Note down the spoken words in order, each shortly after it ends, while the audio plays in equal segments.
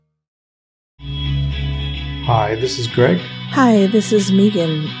Hi, this is Greg. Hi, this is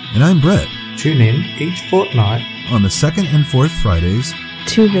Megan. And I'm Brett. Tune in each fortnight on the second and fourth Fridays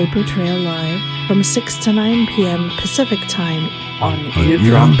to Vapour Trail Live from 6 to 9 p.m. Pacific Time on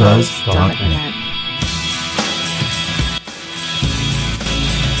eardrumbuzz.net.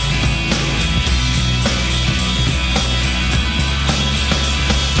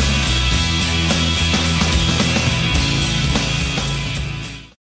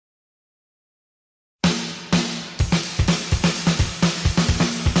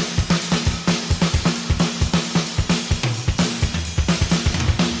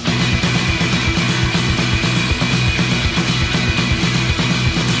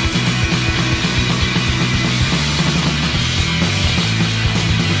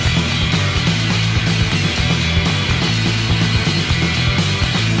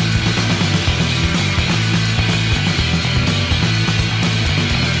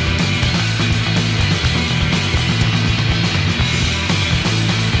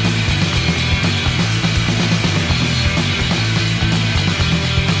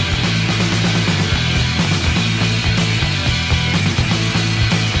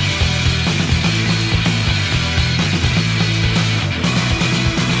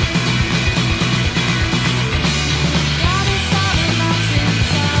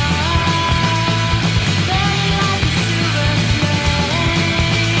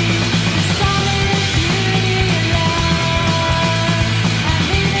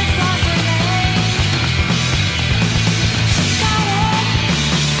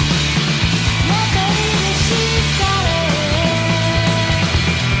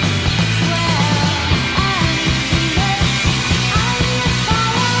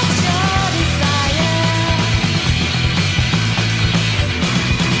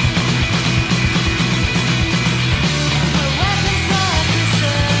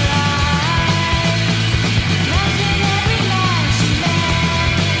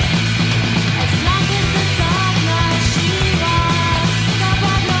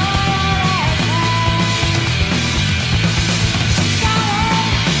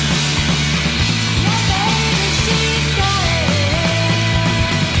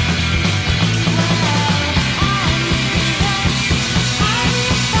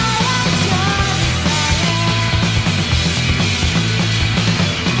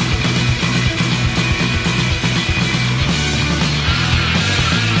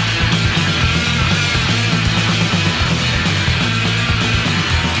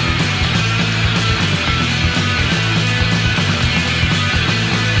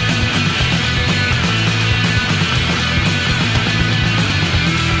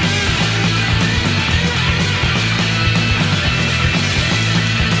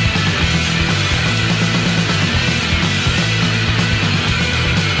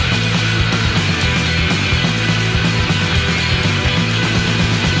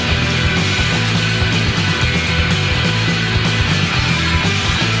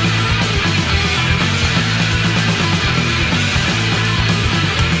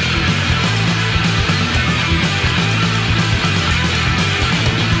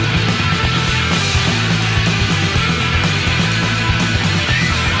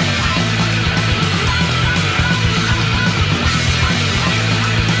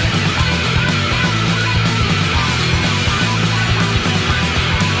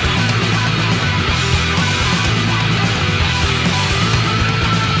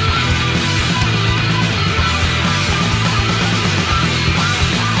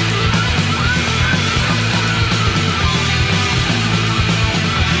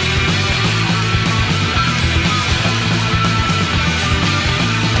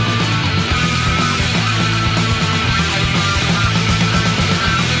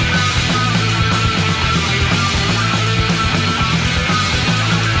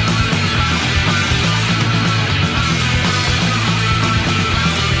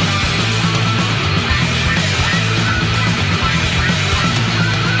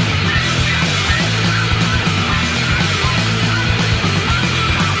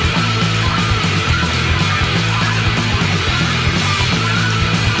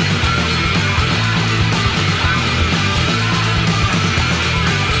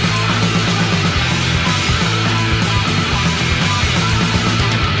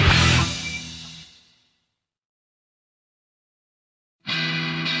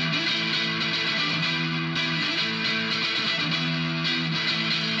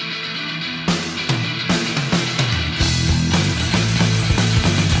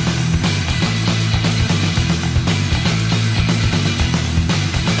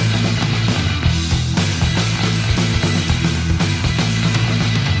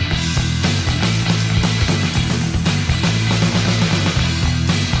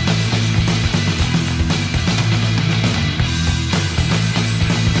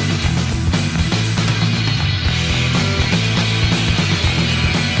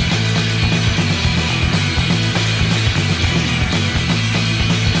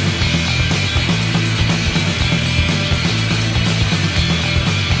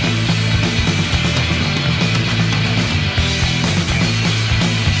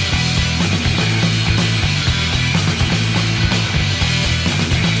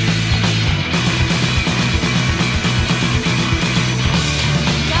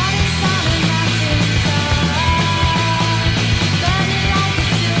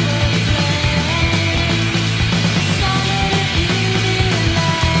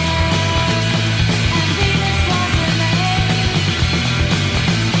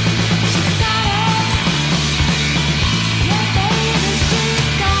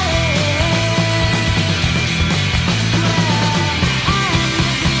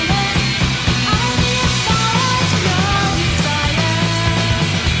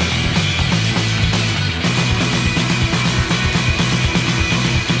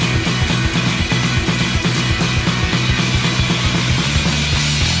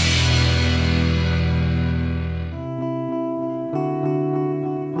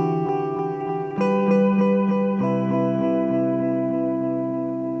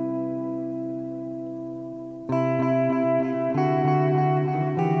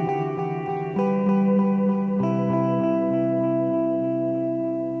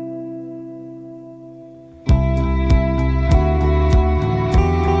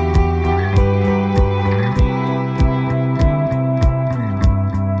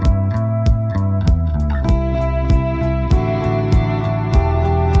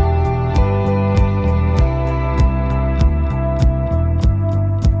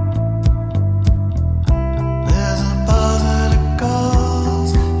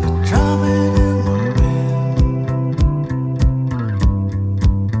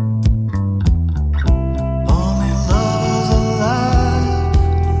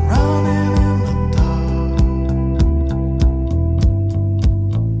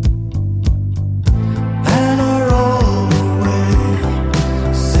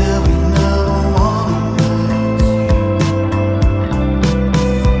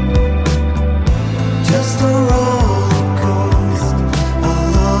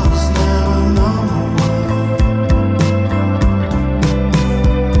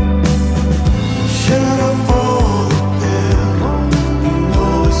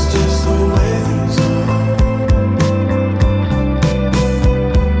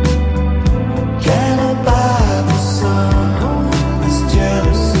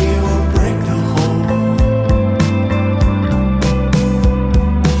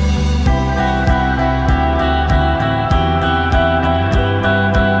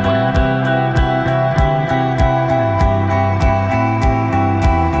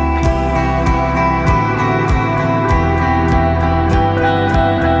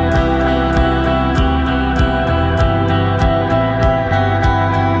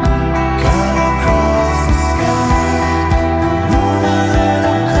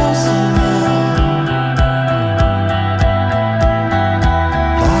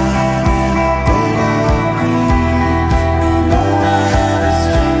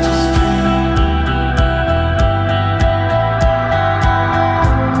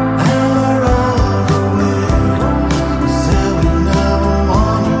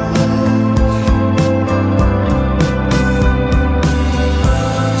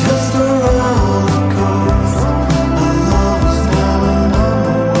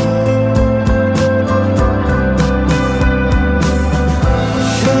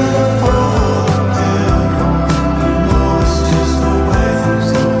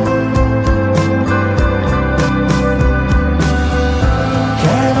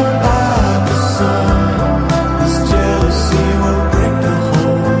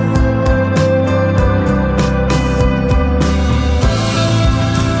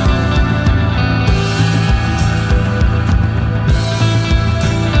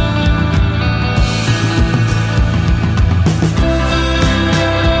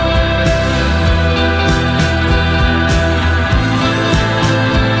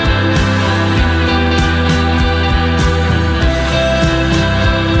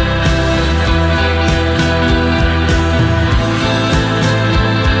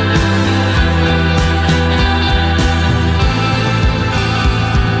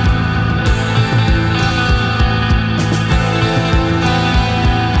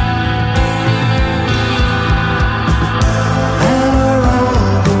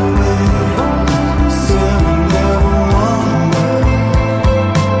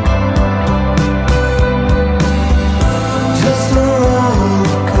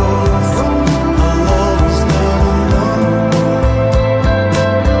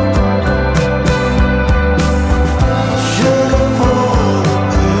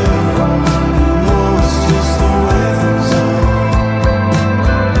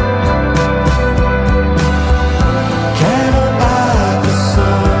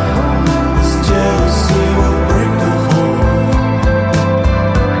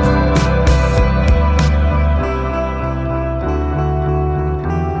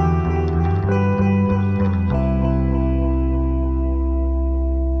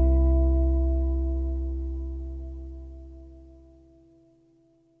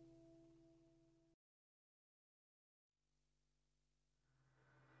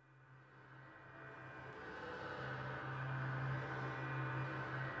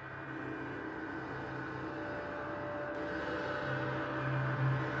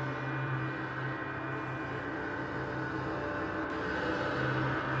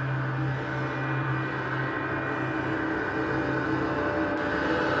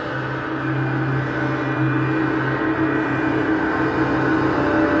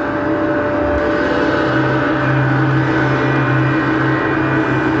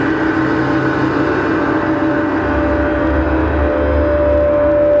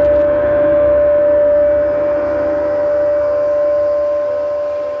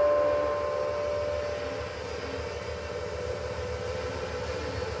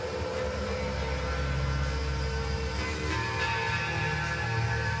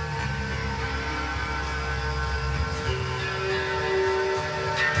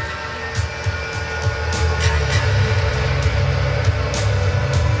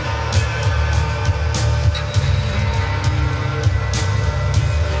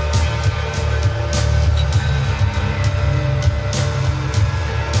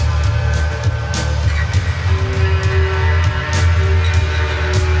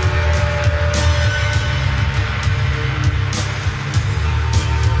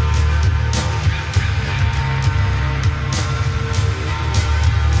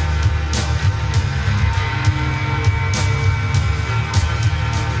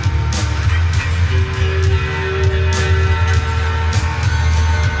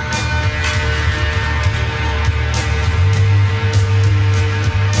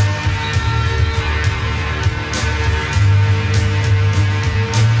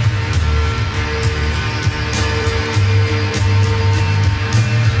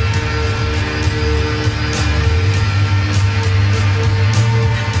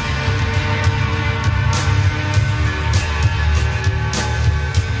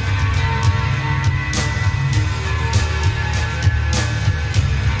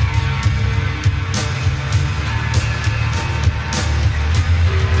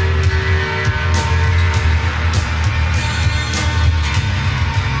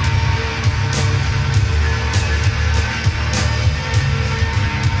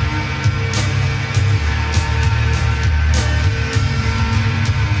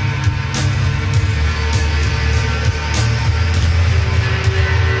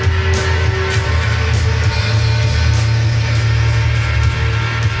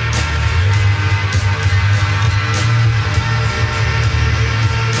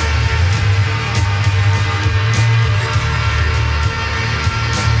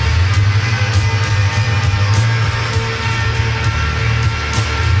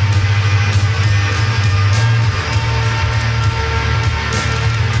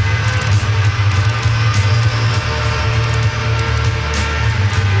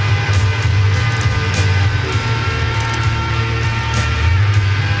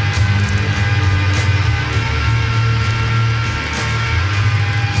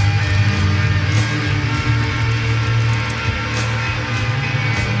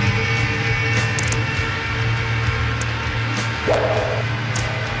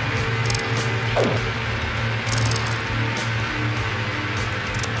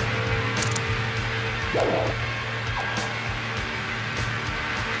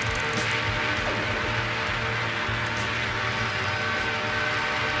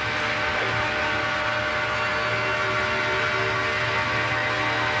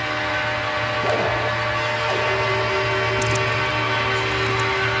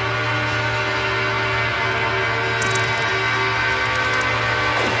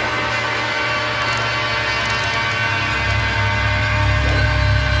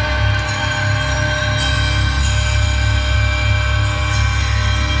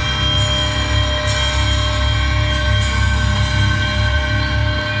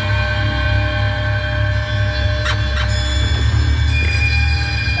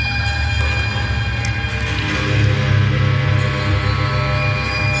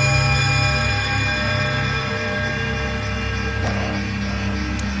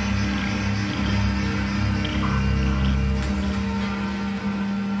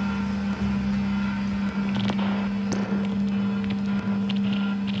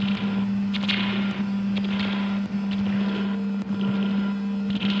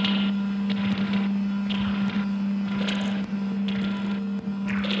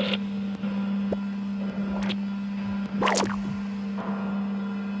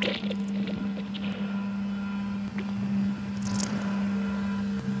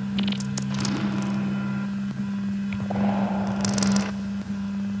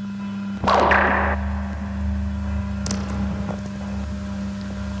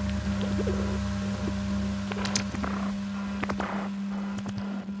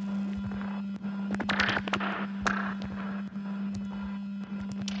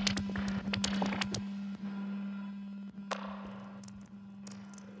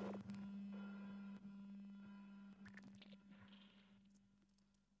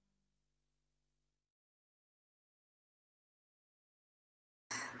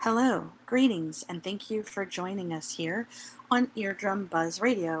 Hello, greetings, and thank you for joining us here on Eardrum Buzz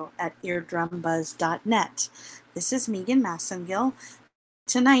Radio at eardrumbuzz.net. This is Megan Massengill.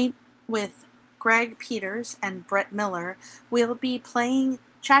 Tonight, with Greg Peters and Brett Miller, we'll be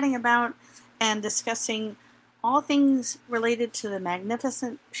chatting about, and discussing all things related to the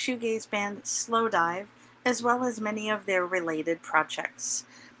magnificent shoegaze band Slowdive, as well as many of their related projects.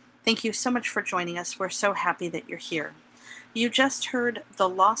 Thank you so much for joining us. We're so happy that you're here. You just heard The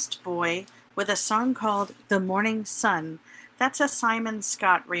Lost Boy with a song called The Morning Sun. That's a Simon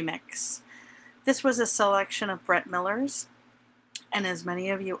Scott remix. This was a selection of Brett Miller's, and as many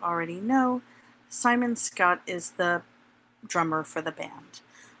of you already know, Simon Scott is the drummer for the band.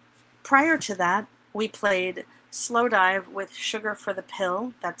 Prior to that, we played Slowdive with Sugar for the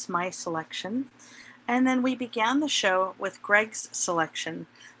Pill. That's my selection. And then we began the show with Greg's selection,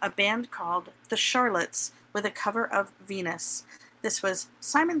 a band called The Charlottes with a cover of Venus. This was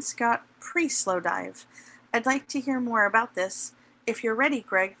Simon Scott pre-Slowdive. I'd like to hear more about this. If you're ready,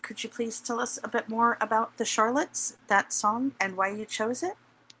 Greg, could you please tell us a bit more about The Charlottes, that song, and why you chose it?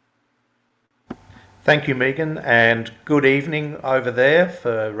 Thank you, Megan, and good evening over there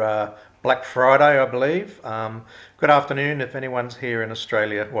for Black Friday, I believe. Good afternoon if anyone's here in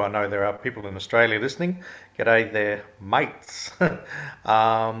Australia. Well, I know there are people in Australia listening. G'day there, mates.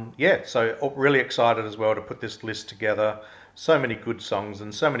 So really excited as well to put this list together. So many good songs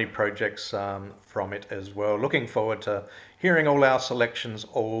and so many projects from it as well. Looking forward to hearing all our selections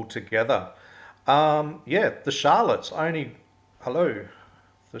all together. The Charlottes. Hello,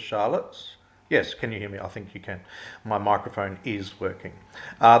 the Charlottes. Yes, can you hear me? I think you can. My microphone is working.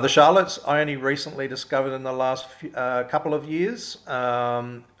 The Charlottes I only recently discovered in the last couple of years,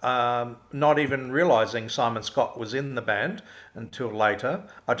 not even realising Simon Scott was in the band until later.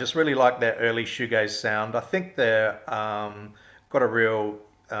 I just really like their early shoegaze sound. I think they're got a real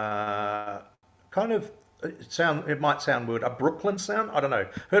kind of it might sound weird, a Brooklyn sound. I don't know.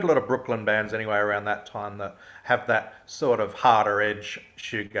 Heard a lot of Brooklyn bands anyway around that time that have that sort of harder edge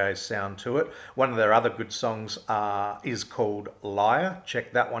shoegaze sound to it. One of their other good songs is called Liar.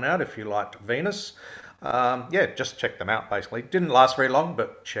 Check that one out if you liked Venus. Just check them out basically. Didn't last very long,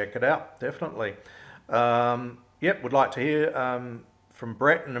 but check it out definitely. Would like to hear from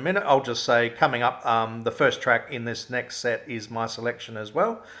Brett in a minute. I'll just say coming up, the first track in this next set is my selection as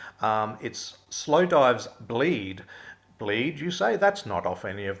well. It's Slowdive's Bleed. Bleed, you say? That's not off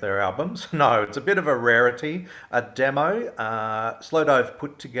any of their albums. No, it's a bit of a rarity, a demo. Slowdive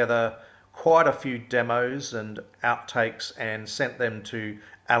put together quite a few demos and outtakes and sent them to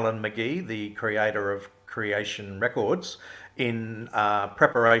Alan McGee, the creator of Creation Records, in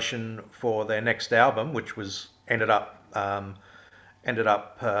preparation for their next album, which was ended up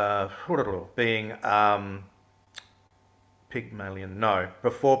being Pygmalion. No,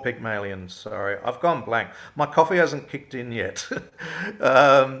 before Pygmalion. Sorry, I've gone blank. My coffee hasn't kicked in yet.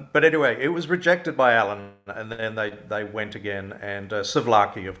 But anyway, it was rejected by Alan, and then they went again. And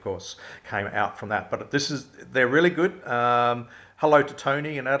Savlaki, of course, came out from that. But they're really good. Hello to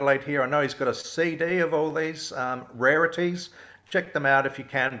Tony in Adelaide here. I know he's got a CD of all these rarities. Check them out if you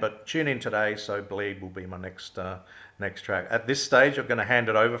can, but tune in today. So Bleed will be my next track. At this stage, I'm going to hand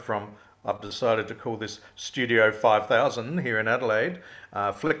it over I've decided to call this Studio 5000 here in Adelaide.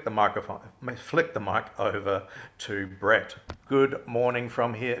 Flick the mic over to Brett. Good morning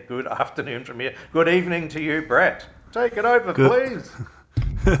from here. Good afternoon from here. Good evening to you, Brett. Take it over, please.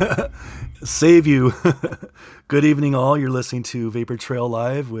 Save you. Good evening, all. You're listening to Vapour Trail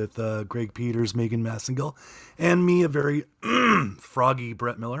Live with Greg Peters, Megan Massengill, and me, a very froggy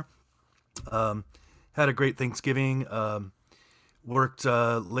Brett Miller. Had a great Thanksgiving. Worked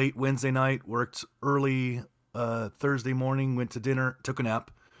late Wednesday night, worked early Thursday morning, went to dinner, took a nap,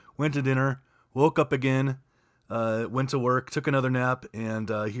 went to dinner, woke up again, went to work, took another nap,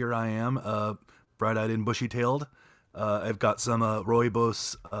 and here I am, bright-eyed and bushy-tailed. I've got some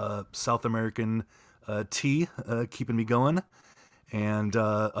Rooibos South American tea keeping me going, and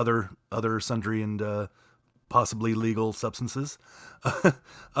other sundry and possibly legal substances.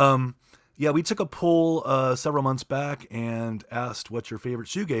 We took a poll several months back and asked what your favorite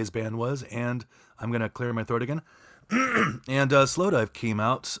shoegaze band was, and I'm going to clear my throat again. And Slowdive came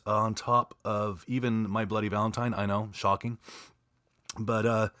out on top of even My Bloody Valentine. I know, shocking. But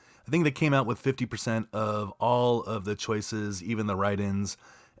I think they came out with 50% of all of the choices, even the write-ins.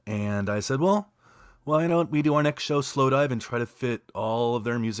 And I said, well, why don't we do our next show, Slowdive, and try to fit all of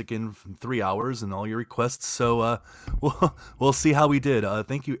their music in 3 hours and all your requests. So we'll see how we did.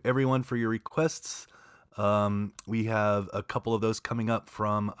 Thank you, everyone, for your requests. We have a couple of those coming up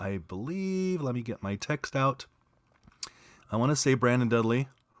from, I believe, let me get my text out. I want to say Brandon Dudley,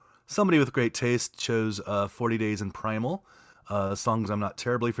 somebody with great taste chose 40 Days in Primal, songs I'm not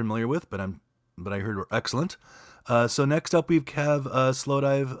terribly familiar with, but I heard were excellent. So next up we have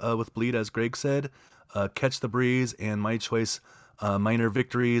Slowdive with Bleed, as Greg said, Catch the Breeze, and my choice, Minor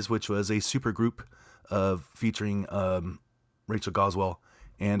Victories, which was a super group featuring Rachel Goswell.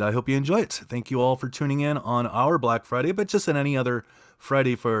 And I hope you enjoy it. Thank you all for tuning in on our Black Friday, but just on any other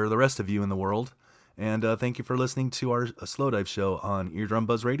Friday for the rest of you in the world. And thank you for listening to our Slowdive show on Eardrum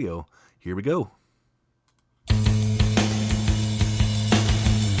Buzz Radio. Here we go.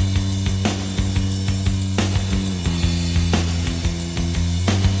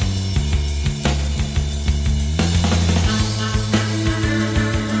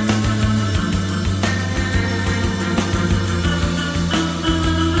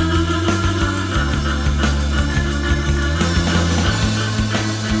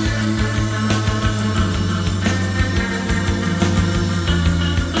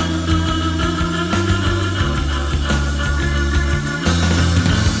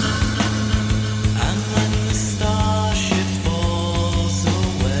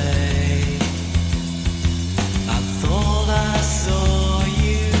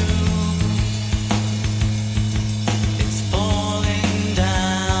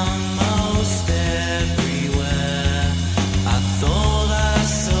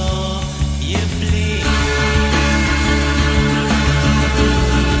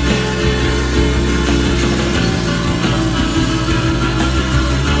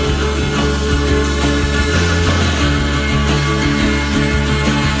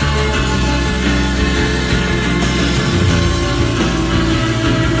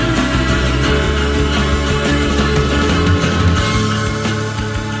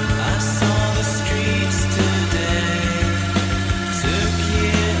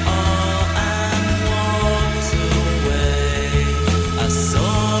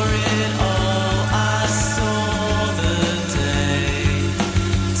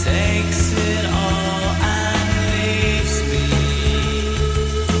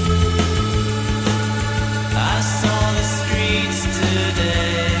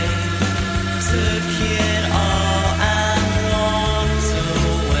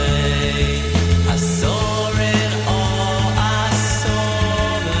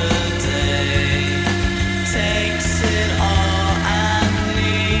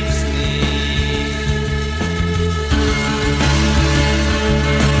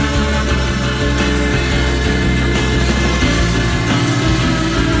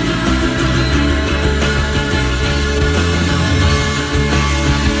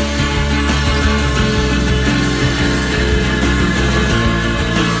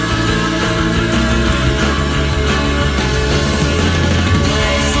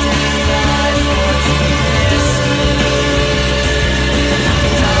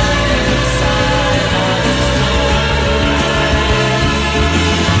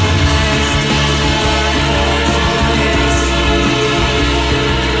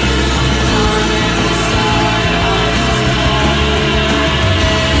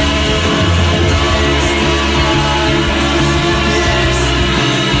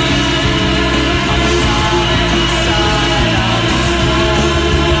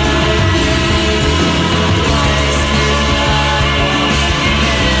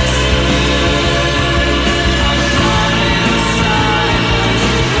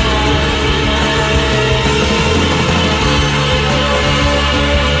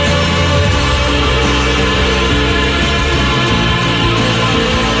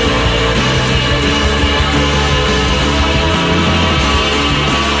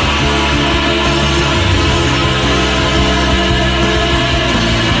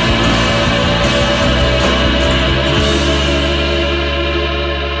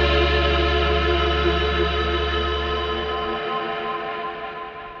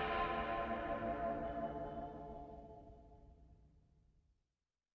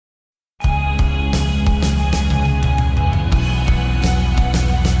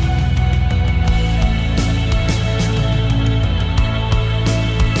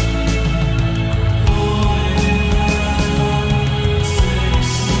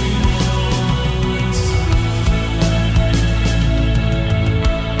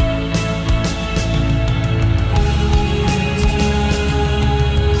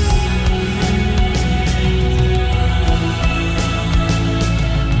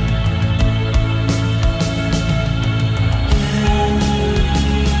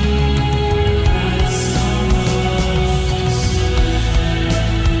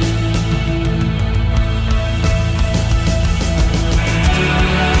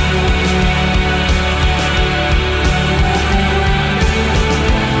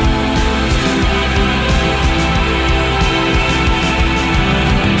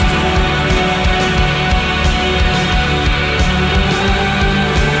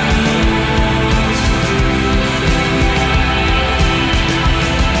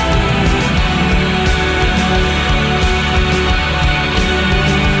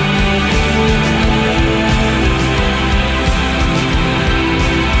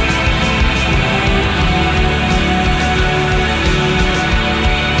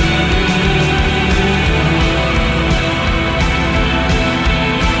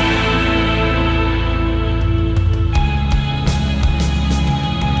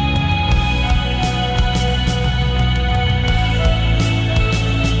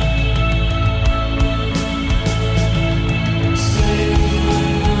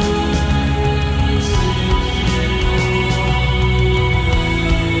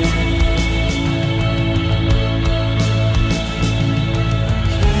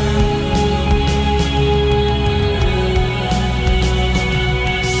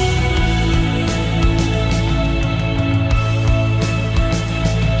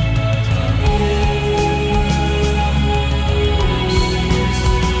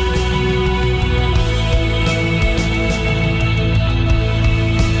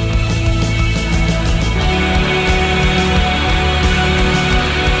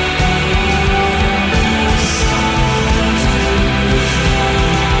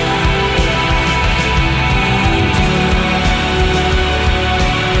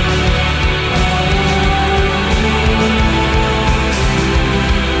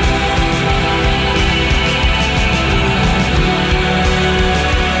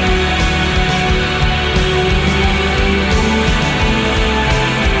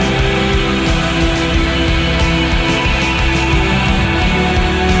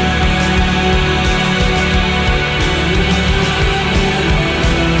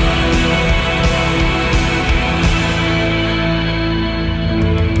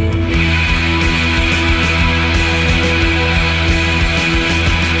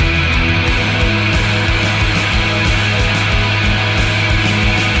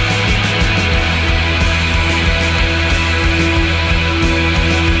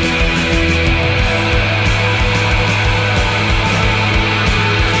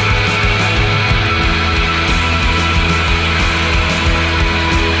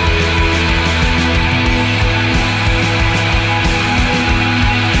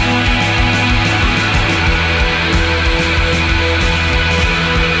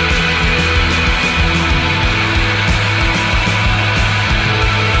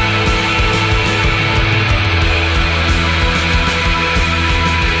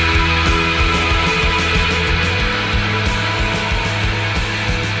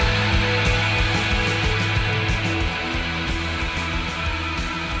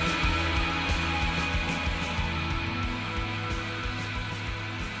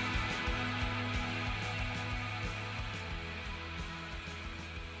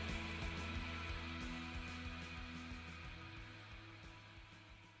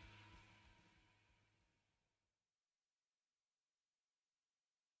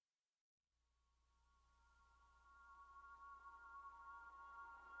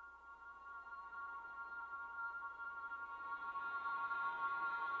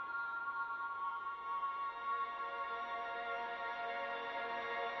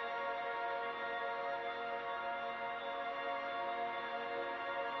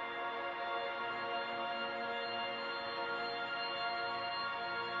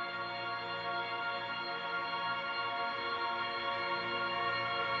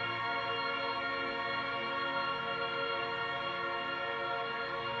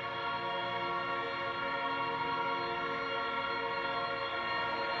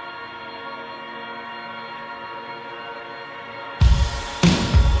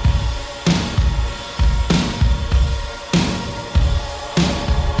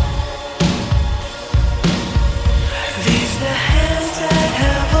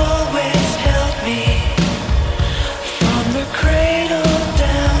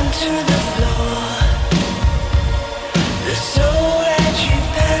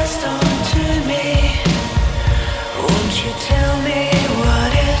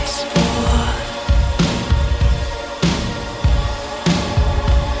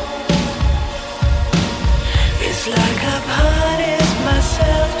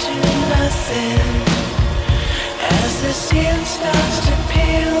 thin as the skin starts to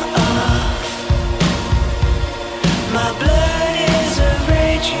peel off. My blood is a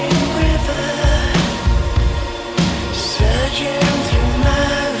raging river, surging through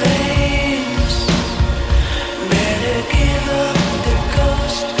my veins. Better give up the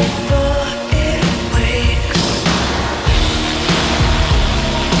ghost before it wakes.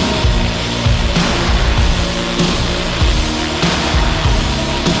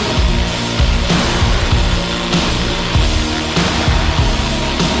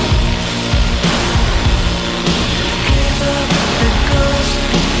 Give up the ghost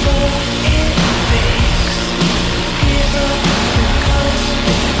before it wakes. Give up the ghost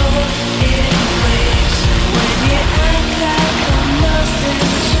before it wakes. When you act like I'm nothing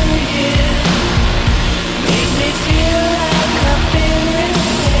to you, make me feel like I've been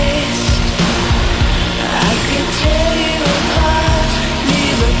replaced. I could tear you apart,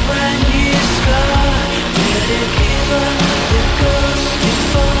 leave a brand new scar. Better give up the ghost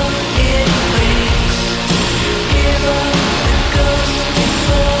before it wakes. Give up the ghost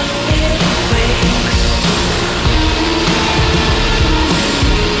before it wakes.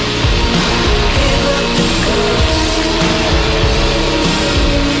 Give up the ghost.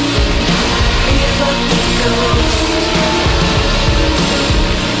 Give up the ghost.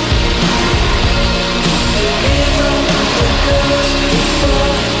 Give up the ghost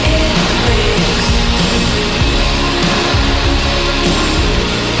before it wakes.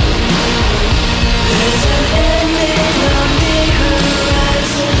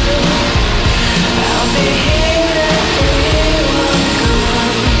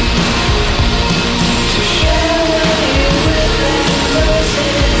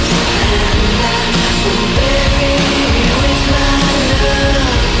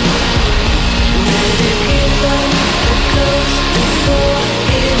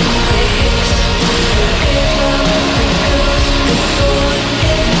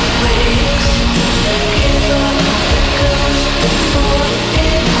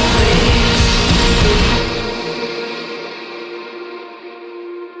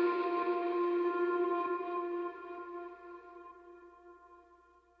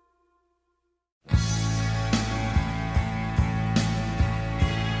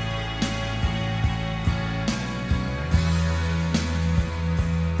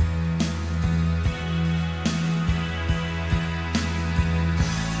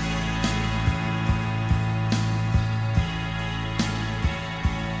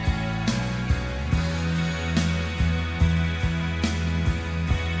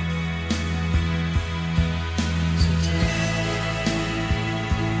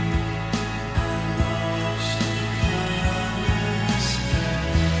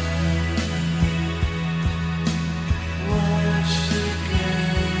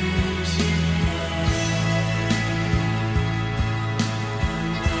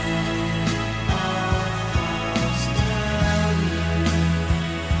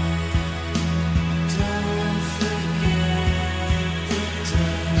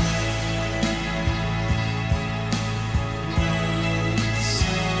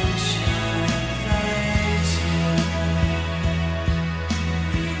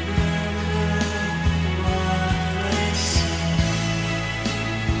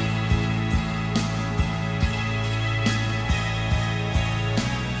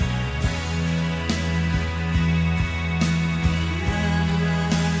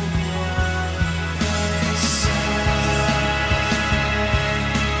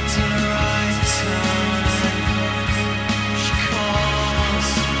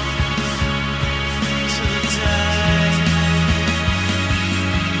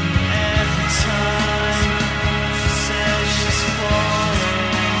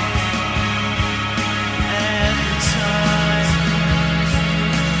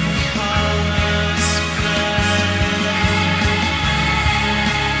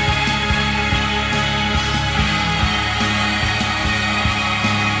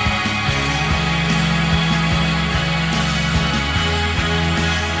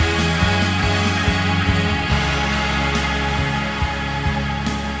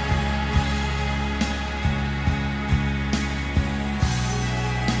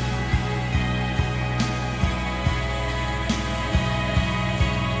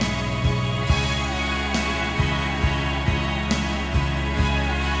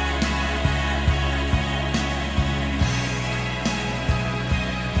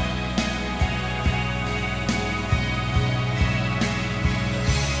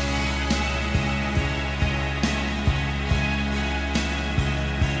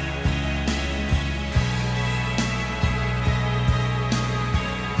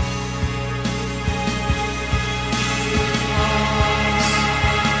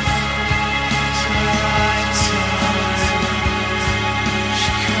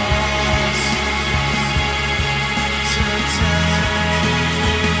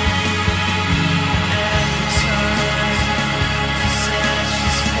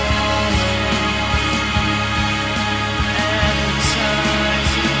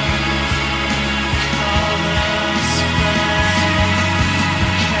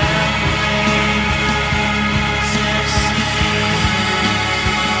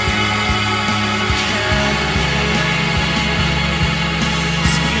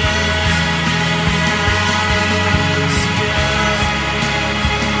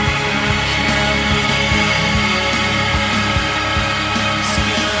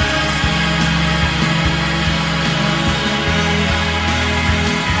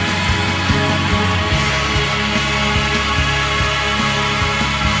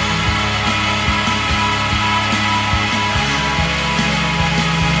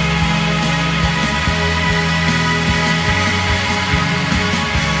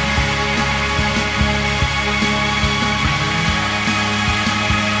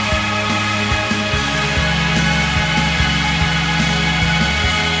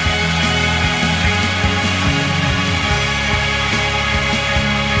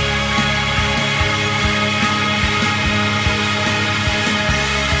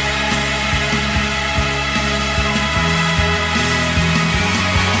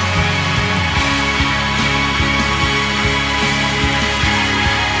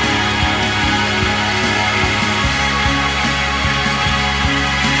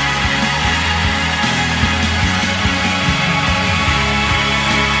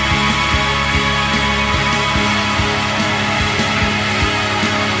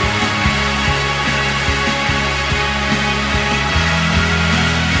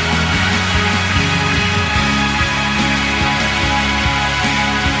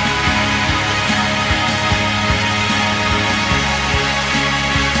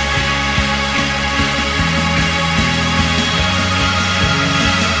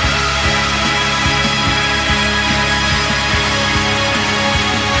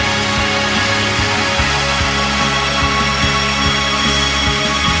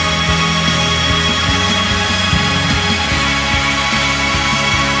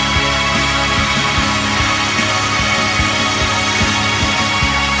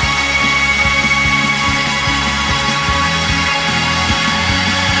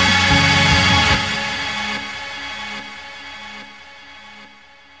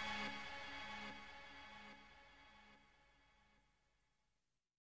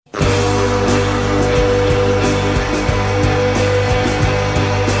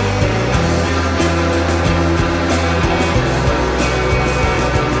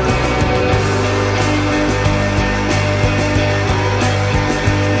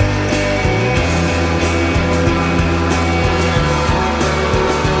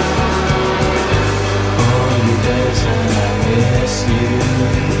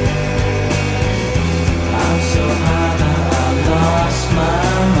 I'm so high that I lost my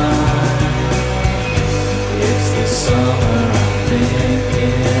mind. It's the summer I'm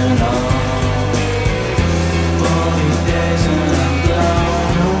thinking of. 40 days and I'm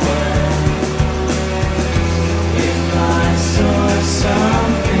blown away. If I saw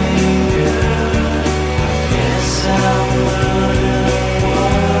something good, I guess I wouldn't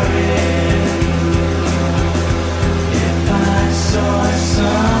worry. If I saw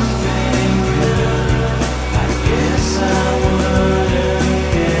something good, I guess I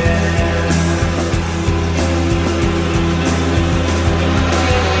wouldn't care.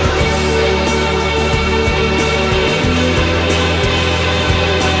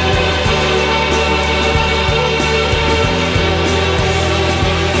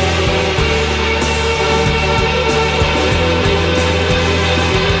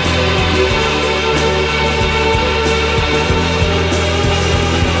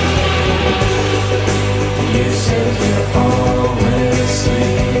 You said you're always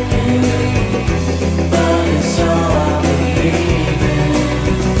sleeping, but it's all I believe in.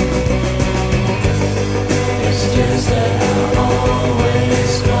 It's just that I'm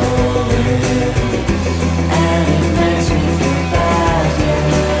always going, and it makes me feel bad.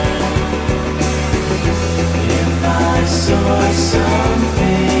 If I saw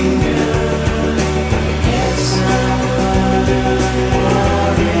something good, I guess I wouldn't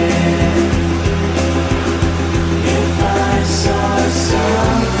worry. If I saw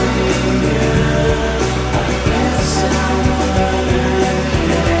something good, I guess I wouldn't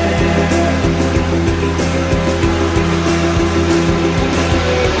care.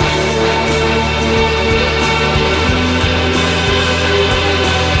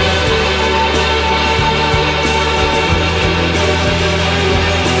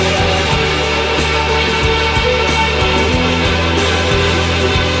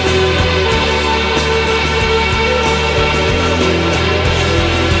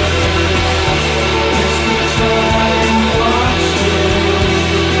 Just to try and watch you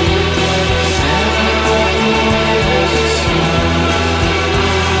simmer up the way that you smile.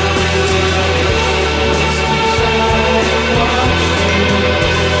 Just to try and watch you simmer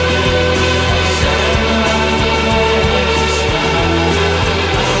up the way that you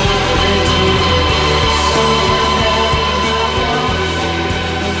smile. So whenever I watch you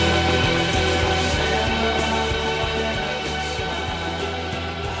simmer up the way that you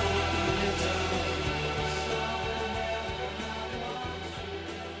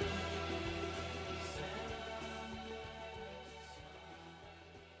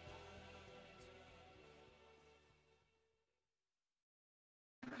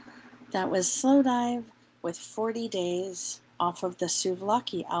That was Slowdive with 40 Days off of the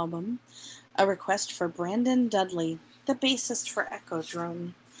Souvlaki album, a request for Brandon Dudley, the bassist for Echo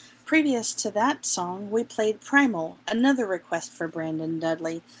Drone. Previous to that song, we played Primal, another request for Brandon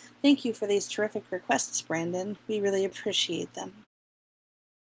Dudley. Thank you for these terrific requests, Brandon. We really appreciate them.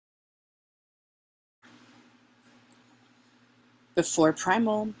 Before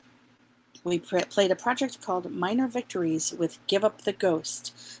Primal, we played a project called Minor Victories with Give Up the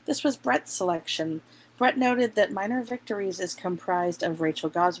Ghost. This was Brett's selection. Brett noted that Minor Victories is comprised of Rachel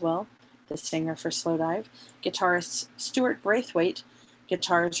Goswell, the singer for Slowdive, guitarists Stuart Braithwaite,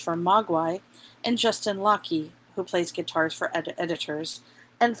 guitars for Mogwai, and Justin Lockey, who plays guitars for editors,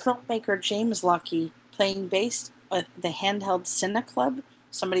 and filmmaker James Lockey, playing bass with the handheld Cine Club.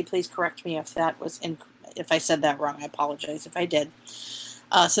 Somebody please correct me if that was if I said that wrong. I apologize if I did.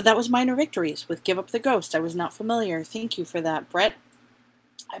 So that was Minor Victories with Give Up the Ghost. I was not familiar. Thank you for that, Brett.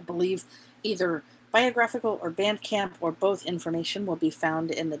 I believe either biographical or Bandcamp or both information will be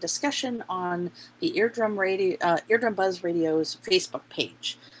found in the discussion on the Eardrum Buzz Radio's Facebook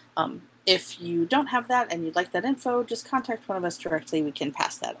page. If you don't have that and you'd like that info, just contact one of us directly. We can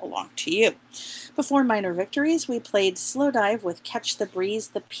pass that along to you. Before Minor Victories, we played Slowdive with Catch the Breeze,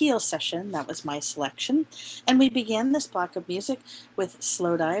 the Peel session. That was my selection. And we began this block of music with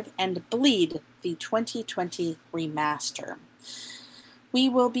Slowdive and Bleed, the 2020 remaster. We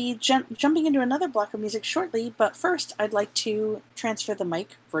will be jumping into another block of music shortly, but first I'd like to transfer the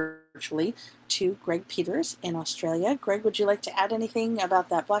mic virtually to Greg Peters in Australia. Greg, would you like to add anything about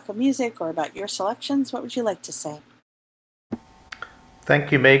that block of music or about your selections? What would you like to say?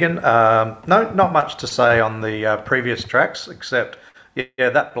 Thank you, Megan. No, not much to say on the previous tracks, except, yeah,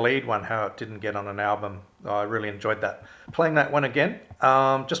 that Bleed one, how it didn't get on an album. I really enjoyed that. Playing that one again.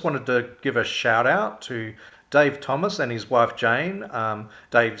 Just wanted to give a shout out to Dave Thomas and his wife Jane.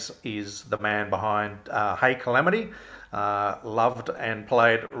 Dave is the man behind Hey Calamity. loved and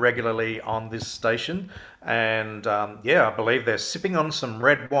played regularly on this station. And yeah, I believe they're sipping on some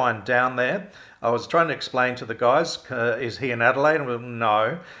red wine down there. I was trying to explain to the guys, is he in Adelaide? Well,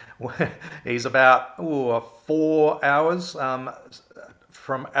 no. He's about 4 hours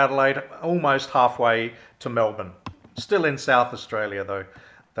from Adelaide, almost halfway to Melbourne. Still in South Australia, though.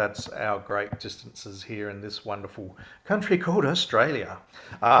 That's our great distances here in this wonderful country called Australia.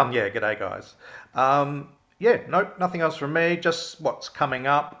 Yeah, g'day, guys. Yeah, nope, nothing else from me, just what's coming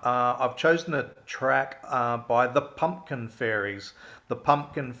up. I've chosen a track by the Pumpkin Fairies. The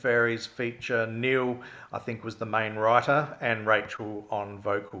Pumpkin Fairies feature Neil, I think was the main writer, and Rachel on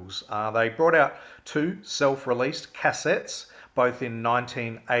vocals. They brought out 2 self-released cassettes, both in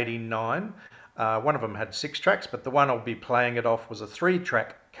 1989. One of them had 6 tracks, but the one I'll be playing it off was a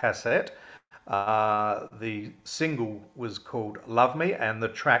 3-track cassette. The single was called Love Me, and the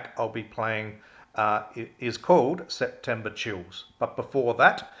track I'll be playing is called September Chills. But before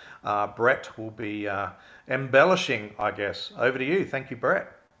that, Brett will be embellishing, I guess. Over to you. Thank you,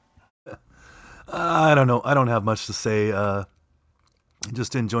 Brett. I don't know. I don't have much to say.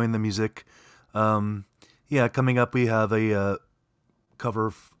 Just enjoying the music. Yeah, coming up we have a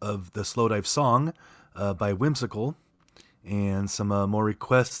cover of the Slowdive song by Whimsical, and some more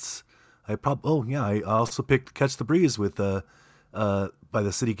requests. I also picked Catch the Breeze with by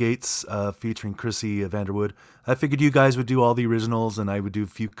the City Gates featuring Chrissy Vanderwood. I figured you guys would do all the originals and I would do a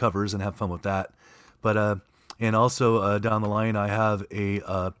few covers and have fun with that. But and also down the line I have a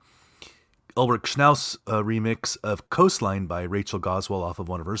Ulrich Schnaus remix of Coastline by Rachel Goswell off of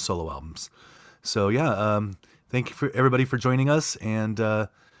one of her solo albums. So yeah, thank you for everybody for joining us. And yeah,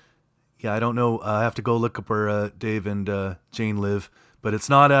 I don't know. I have to go look up where Dave and Jane live, but it's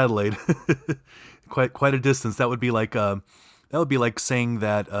not Adelaide. quite a distance. That would be like saying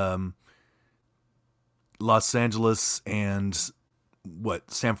that Los Angeles and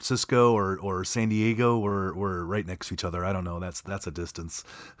San Francisco or San Diego were right next to each other. I don't know. That's a distance.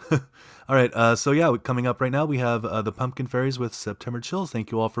 All right. So yeah, coming up right now we have the Pumpkin Fairies with September Chills.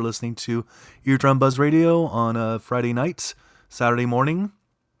 Thank you all for listening to Eardrum Buzz Radio on a Friday night, Saturday morning,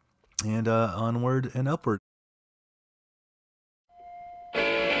 and onward and upward.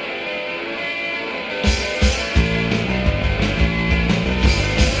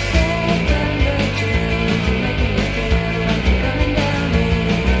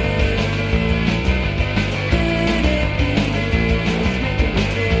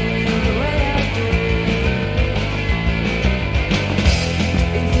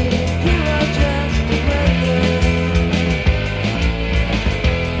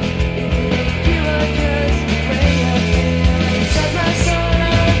 Just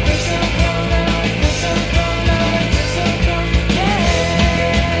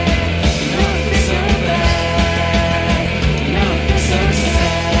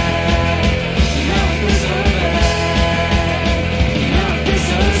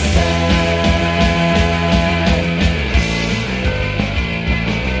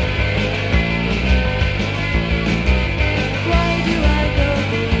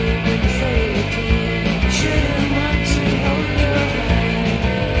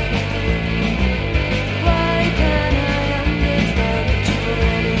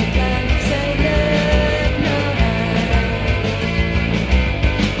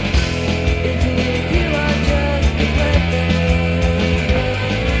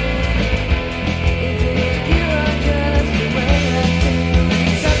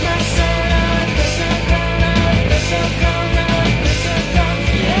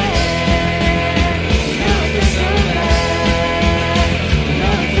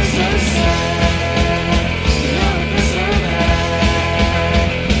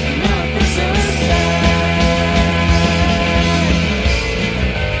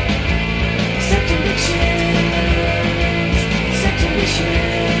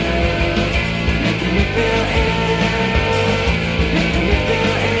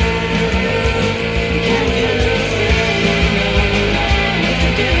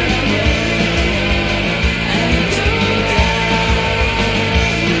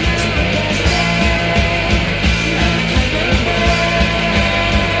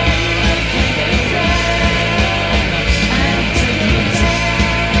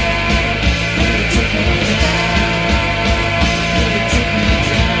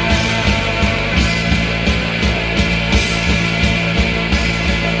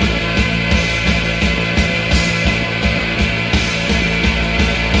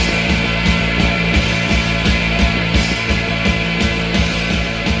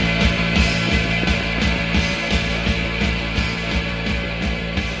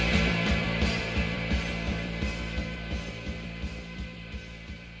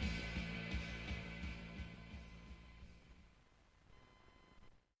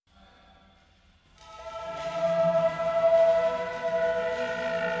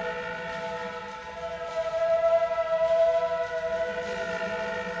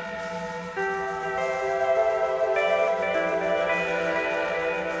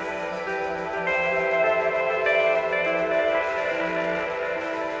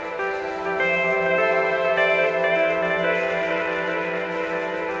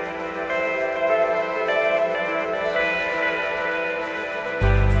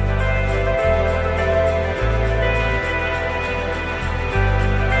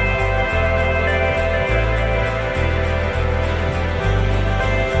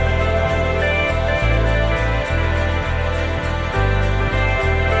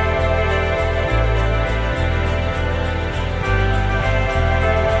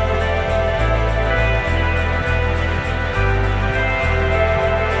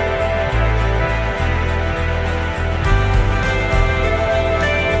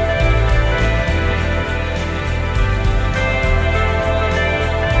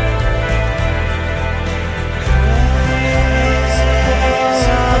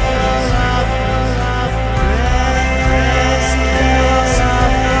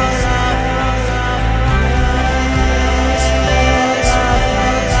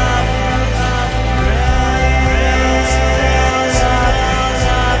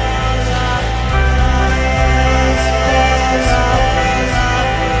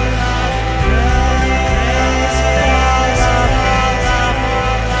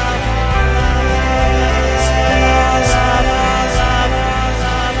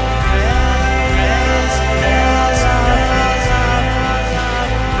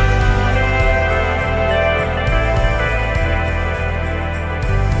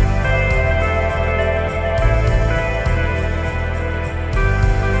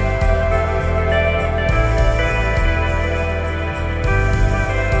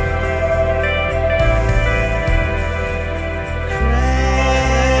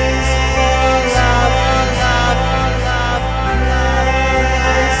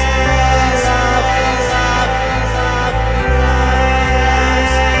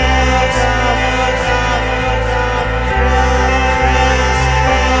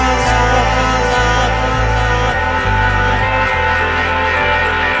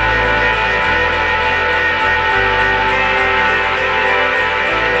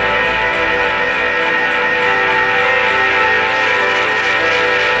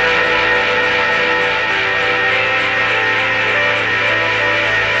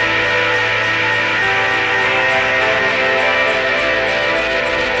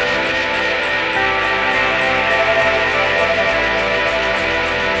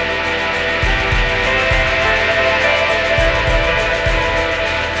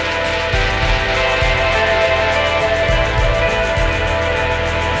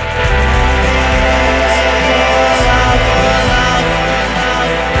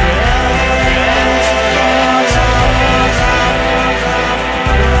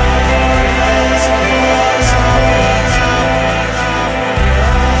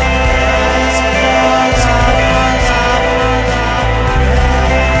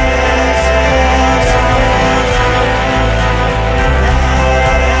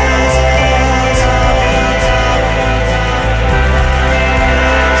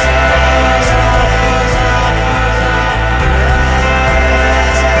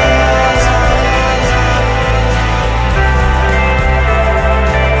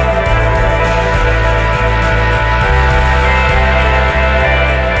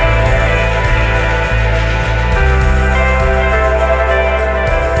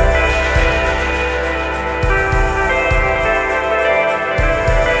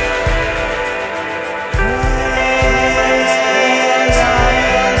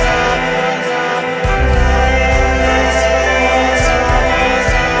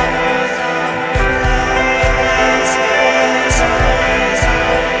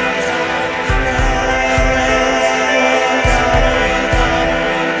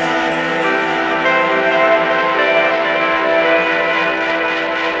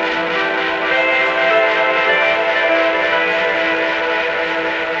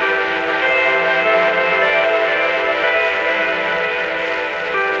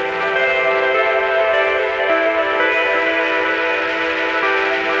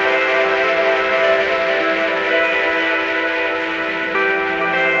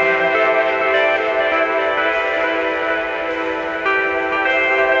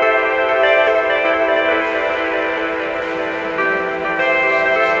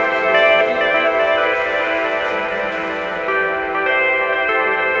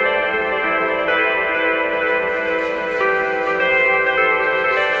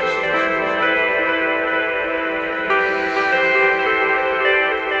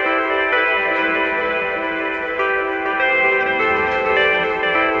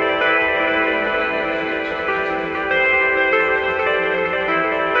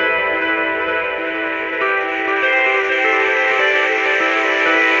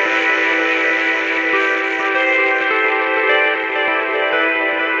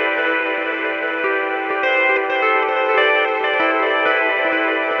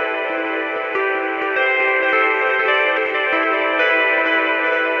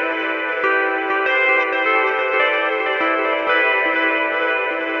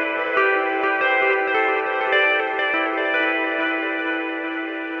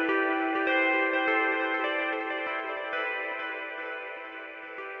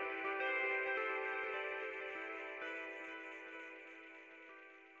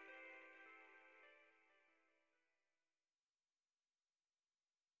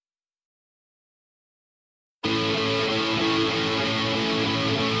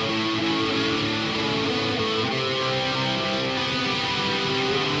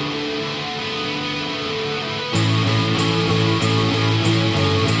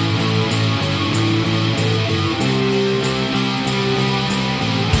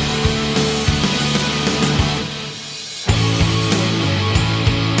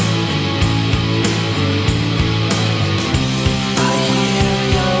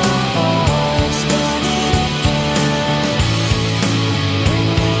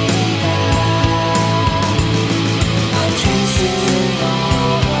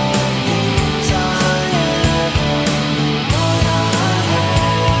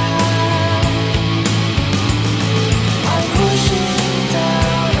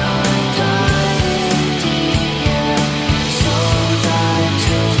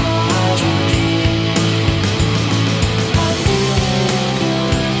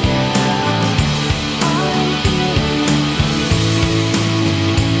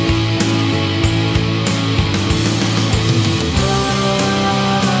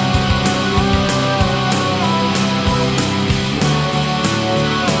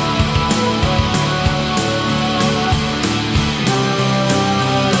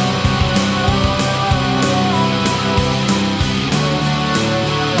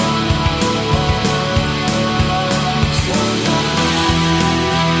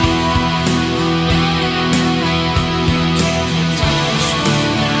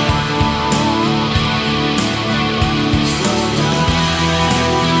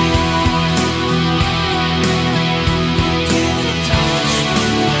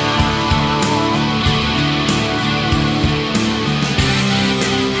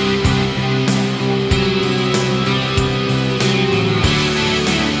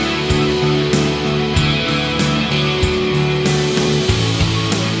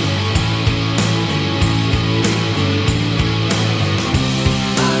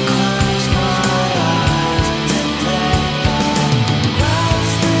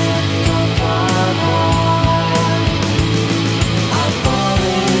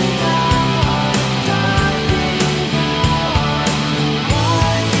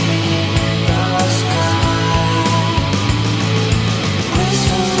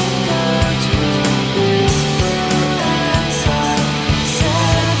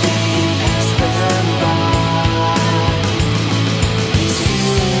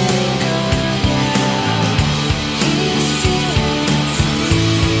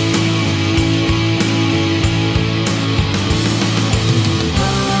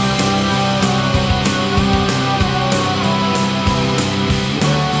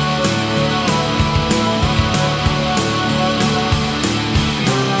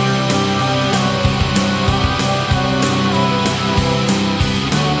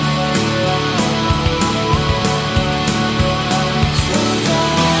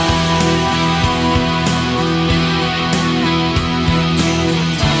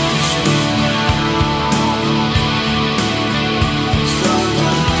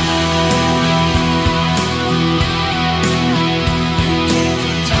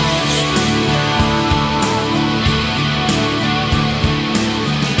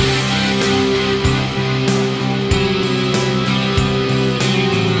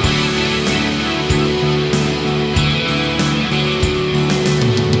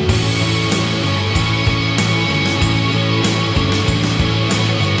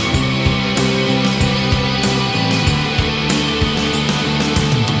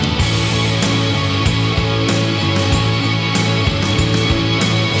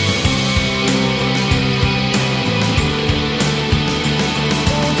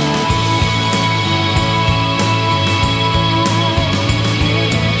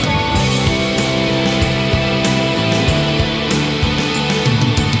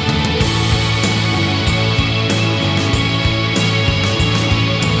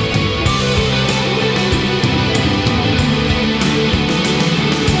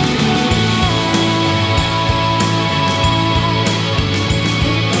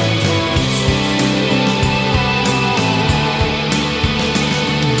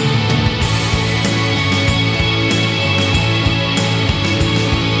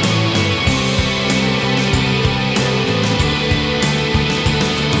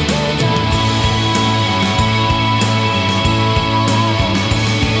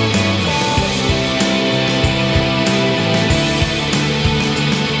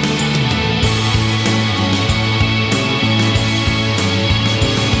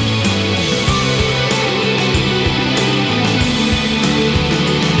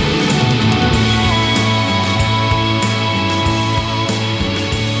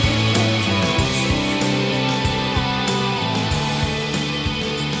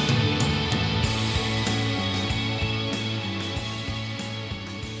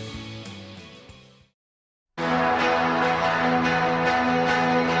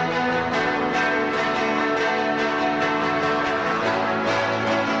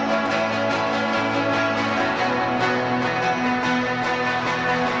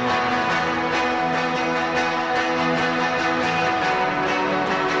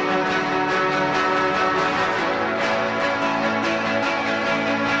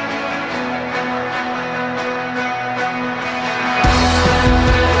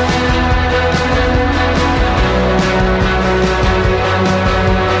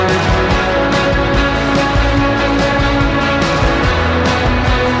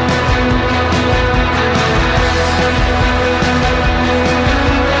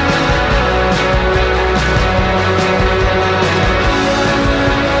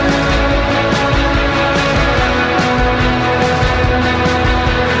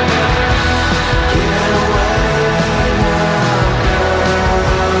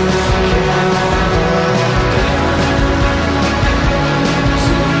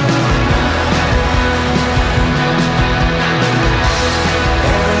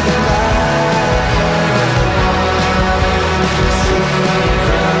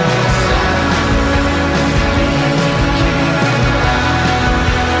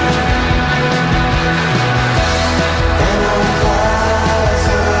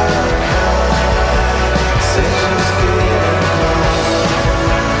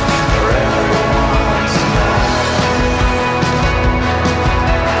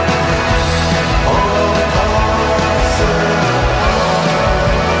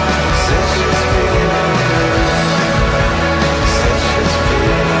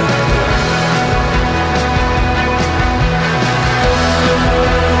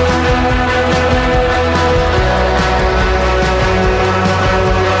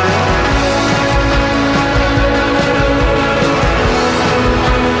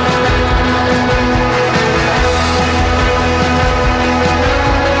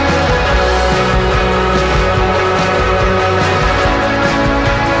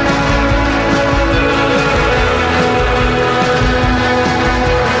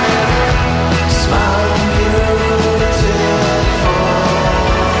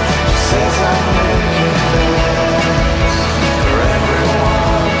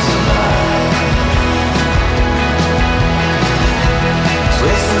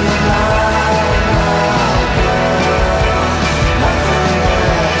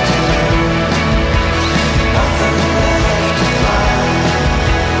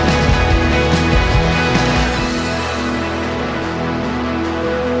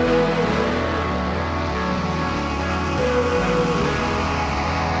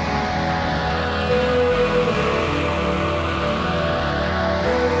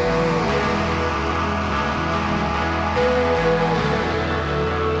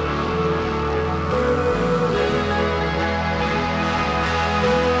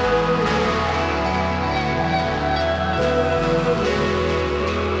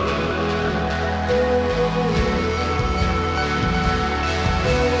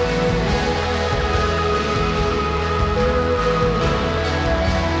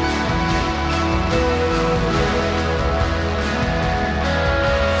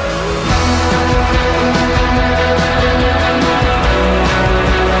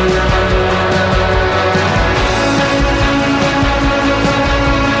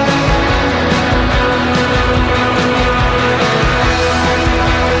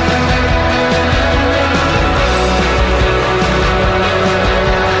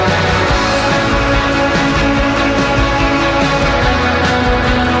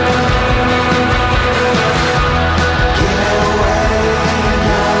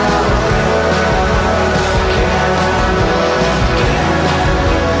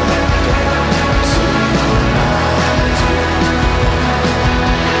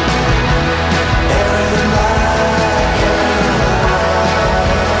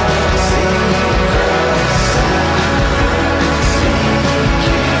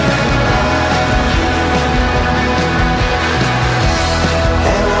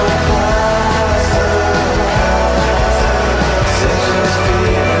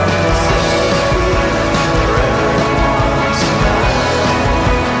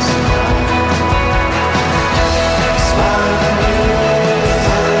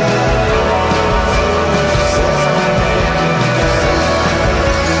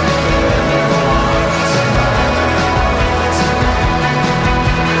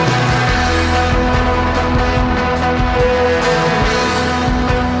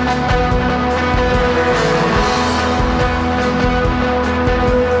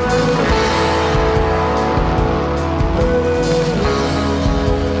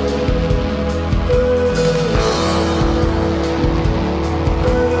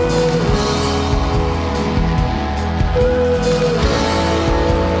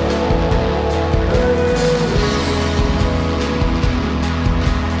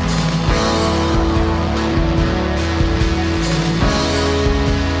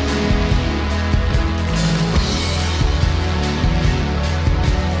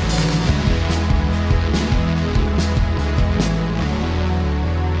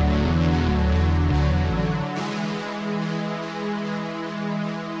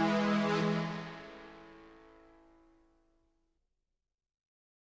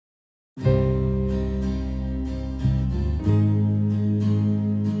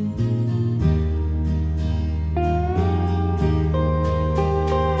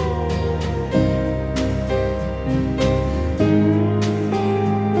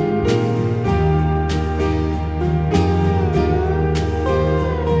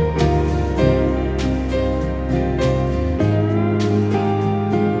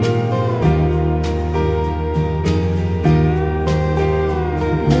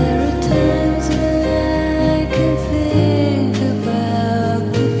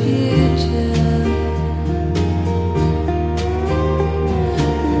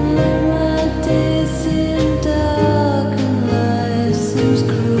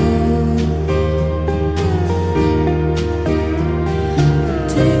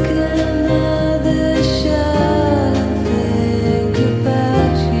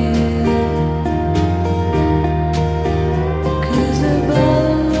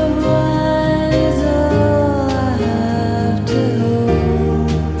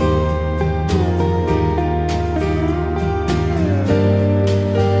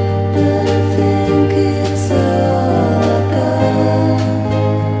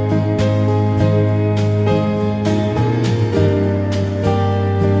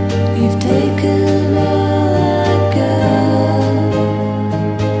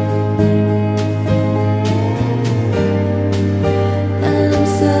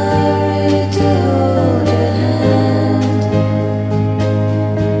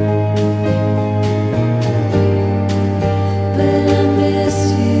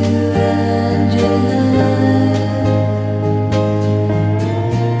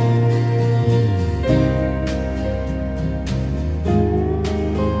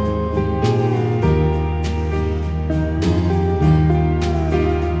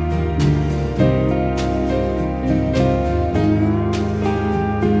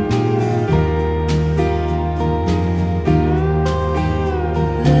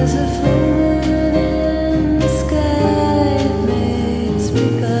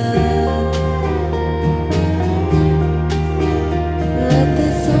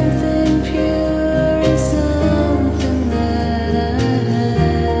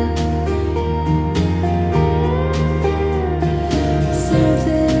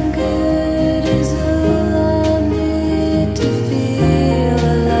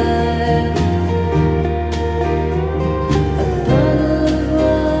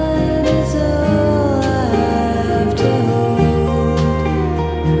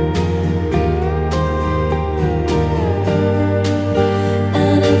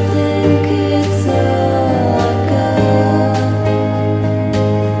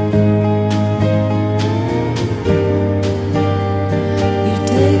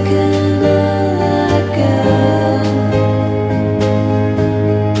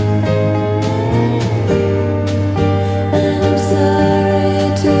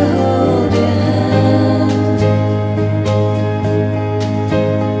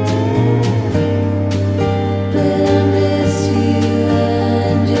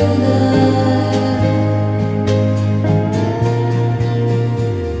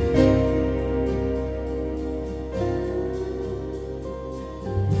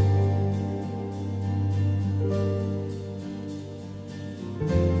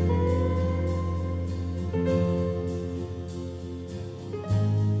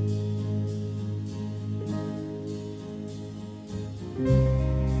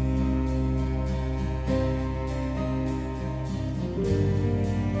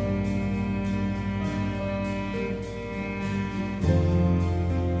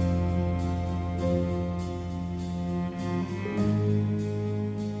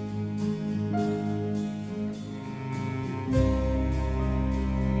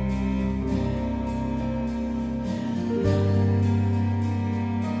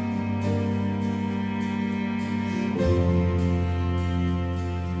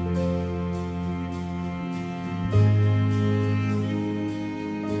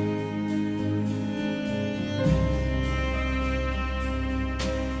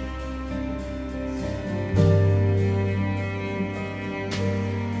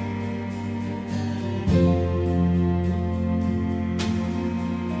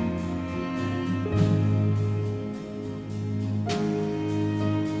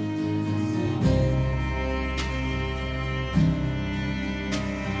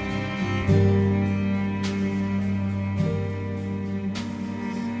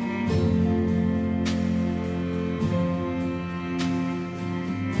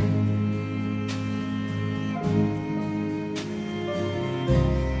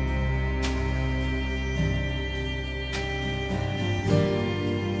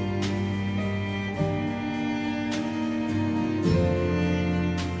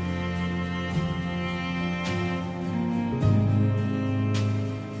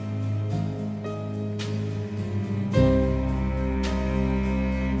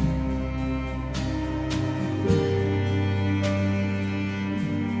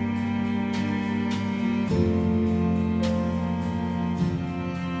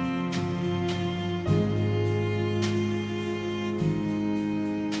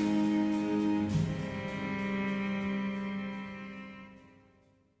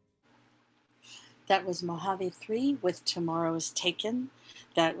That was Mojave 3 with Tomorrow's Taken.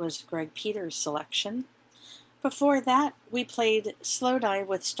 That was Greg Peters' selection. Before that, we played Slowdive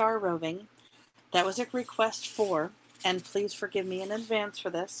with Star Roving. That was a request for, and please forgive me in advance for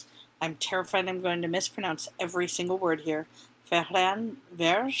this, I'm terrified I'm going to mispronounce every single word here, Ferran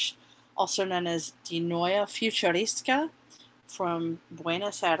Verge, also known as Die Neue Futuristica, from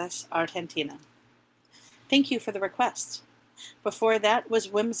Buenos Aires, Argentina. Thank you for the request. Before that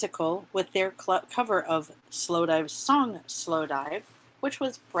was Whimsical with their cover of Slowdive's song Slowdive, which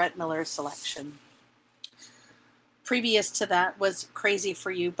was Brett Miller's selection. Previous to that was Crazy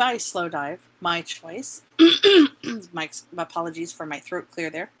for You by Slowdive, my choice. My apologies for my throat clear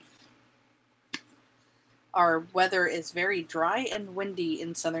there. Our weather is very dry and windy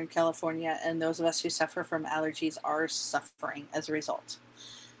in Southern California, and those of us who suffer from allergies are suffering as a result.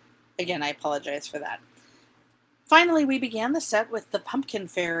 Again, I apologize for that. Finally, we began the set with the Pumpkin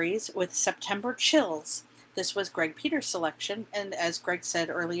Fairies with September Chills. This was Greg Peters' selection, and as Greg said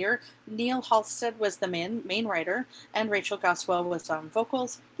earlier, Neil Halstead was the main writer, and Rachel Goswell was on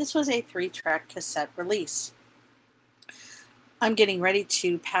vocals. This was a 3-track cassette release. I'm getting ready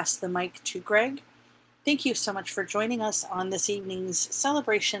to pass the mic to Greg. Thank you so much for joining us on this evening's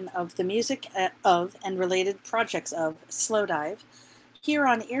celebration of the music of and related projects of Slowdive here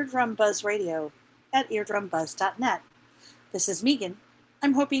on Eardrum Buzz Radio at eardrumbuzz.net. This is Megan.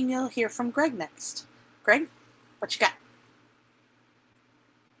 I'm hoping you'll hear from Greg next. Greg, what you got?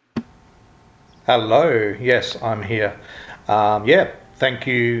 Hello. Yes, I'm here. Thank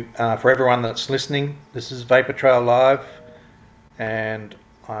you for everyone that's listening. This is Vapour Trail Live, and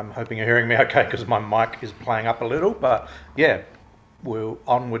I'm hoping you're hearing me okay because my mic is playing up a little, but yeah, we're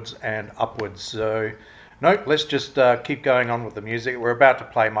onwards and upwards. So, no, let's just keep going on with the music. We're about to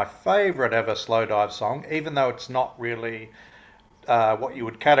play my favourite ever Slowdive song, even though it's not really what you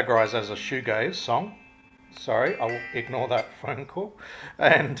would categorise as a shoegaze song. Sorry, I'll ignore that phone call.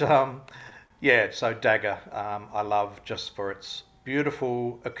 And so Dagger, I love just for its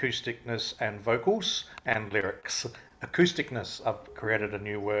beautiful acousticness and vocals and lyrics. Acousticness, I've created a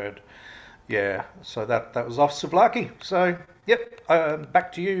new word. Yeah, so that was off Savlaki. So, yep,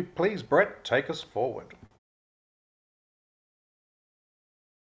 back to you, please, Brett. Take us forward.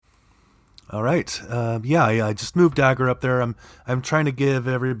 All right. I just moved Dagger up there. I'm trying to give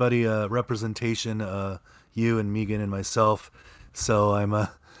everybody a representation, you and Megan and myself. So I'm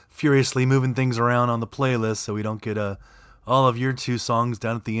furiously moving things around on the playlist so we don't get all of your 2 songs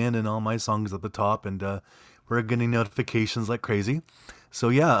down at the end and all my songs at the top. And we're getting notifications like crazy. So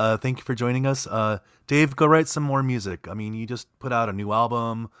yeah, thank you for joining us. Dave, go write some more music. I mean, you just put out a new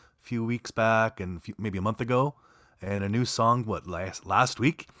album a few weeks back and maybe a month ago, and a new song, last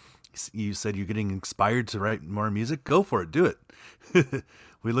week? You said you're getting inspired to write more music. Go for it. Do it.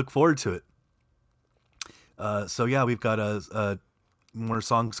 We look forward to it. We've got more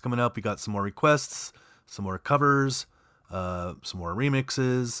songs coming up. We got some more requests, some more covers, some more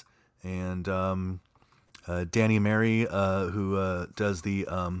remixes, and Danny Mary, who does the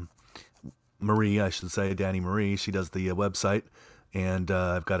Danny Marie. She does the website, and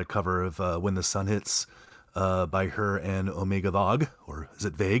I've got a cover of When the Sun Hits by her and Omega Vog, or is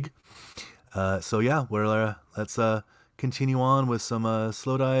it Vague? Let's continue on with some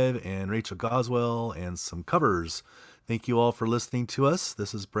Slowdive and Rachel Goswell and some covers. Thank you all for listening to us.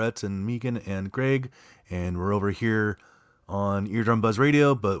 This is Brett and Megan and Greg, and we're over here on Eardrum Buzz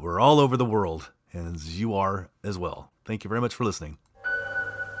Radio, but we're all over the world, and you are as well. Thank you very much for listening.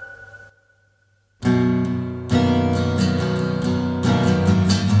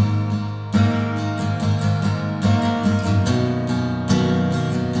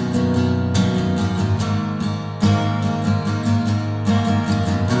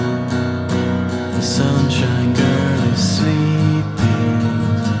 Sunshine girl is sleeping.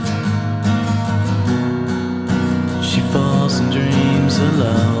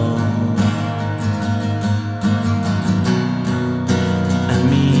 alone. And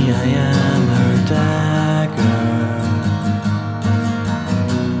me, I am her dagger,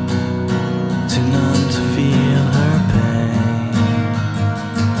 too numb to feel her pain.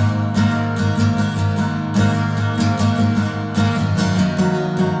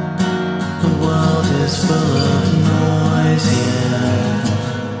 The world is full of noise, yeah.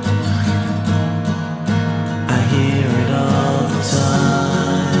 I hear it all the time.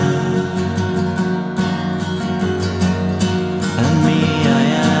 And me, I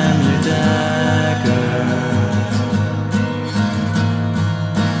am your dagger.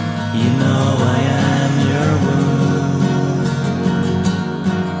 You know I am your wound.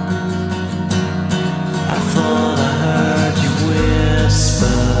 I thought I heard you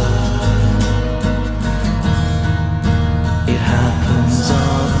whisper. It happens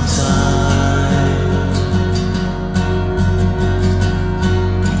all the time.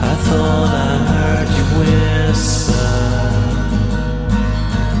 I thought I heard you whisper.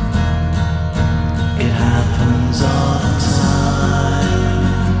 It happens all the time.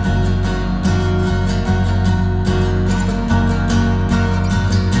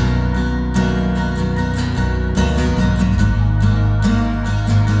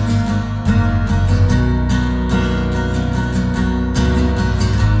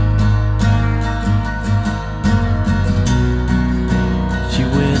 She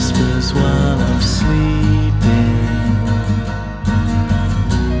whispers while I'm sleeping.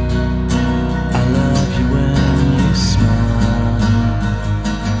 I love you when you smile.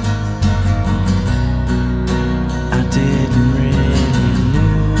 I didn't really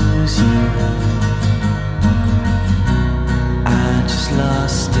lose you. I just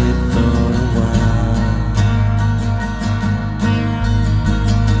lost it for a while.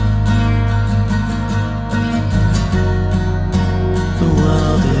 The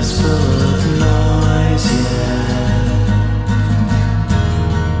world is full of noise, yeah.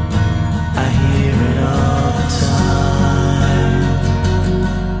 I hear it all the time.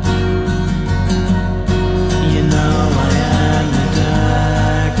 You know I am the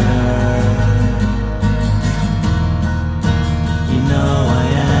dagger. You know I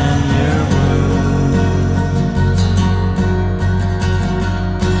am your wound.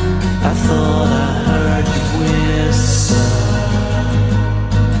 I thought I heard you whisper.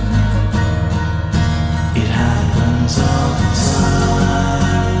 It happens all the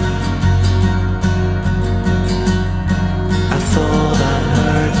time. I thought I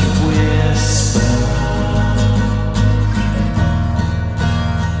heard you whisper.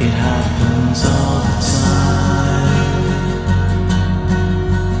 It happens all the time.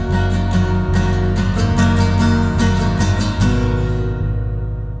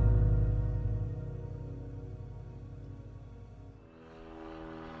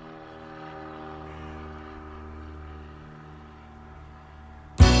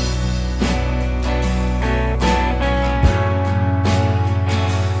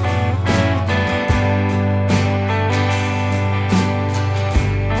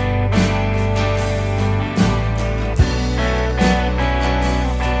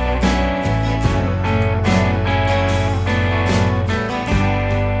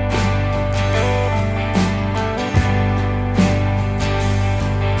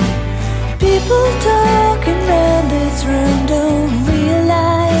 People talking round this room don't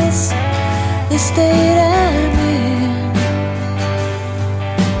realize the state I'm in.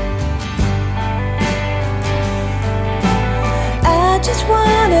 I just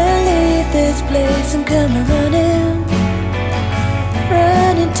wanna leave this place and come running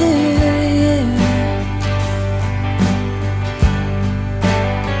to you.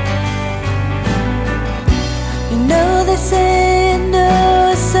 You know this ain't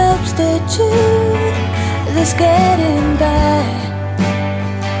no substitute. This getting by.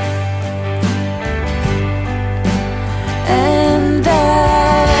 And I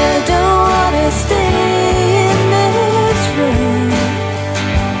don't wanna stay in this room,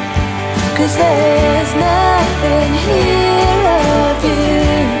 'cause there's nothing here of you.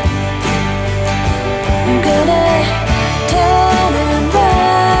 I'm gonna turn and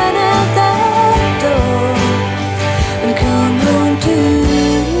run out that door and come home to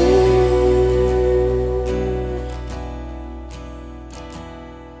you.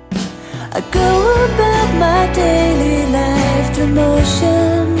 I go about my daily life through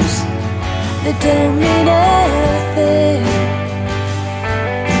motions that don't mean nothing.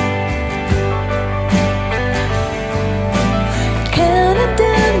 Counting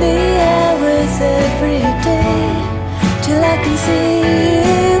down the hours every day till I can see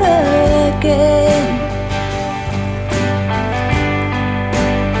you again.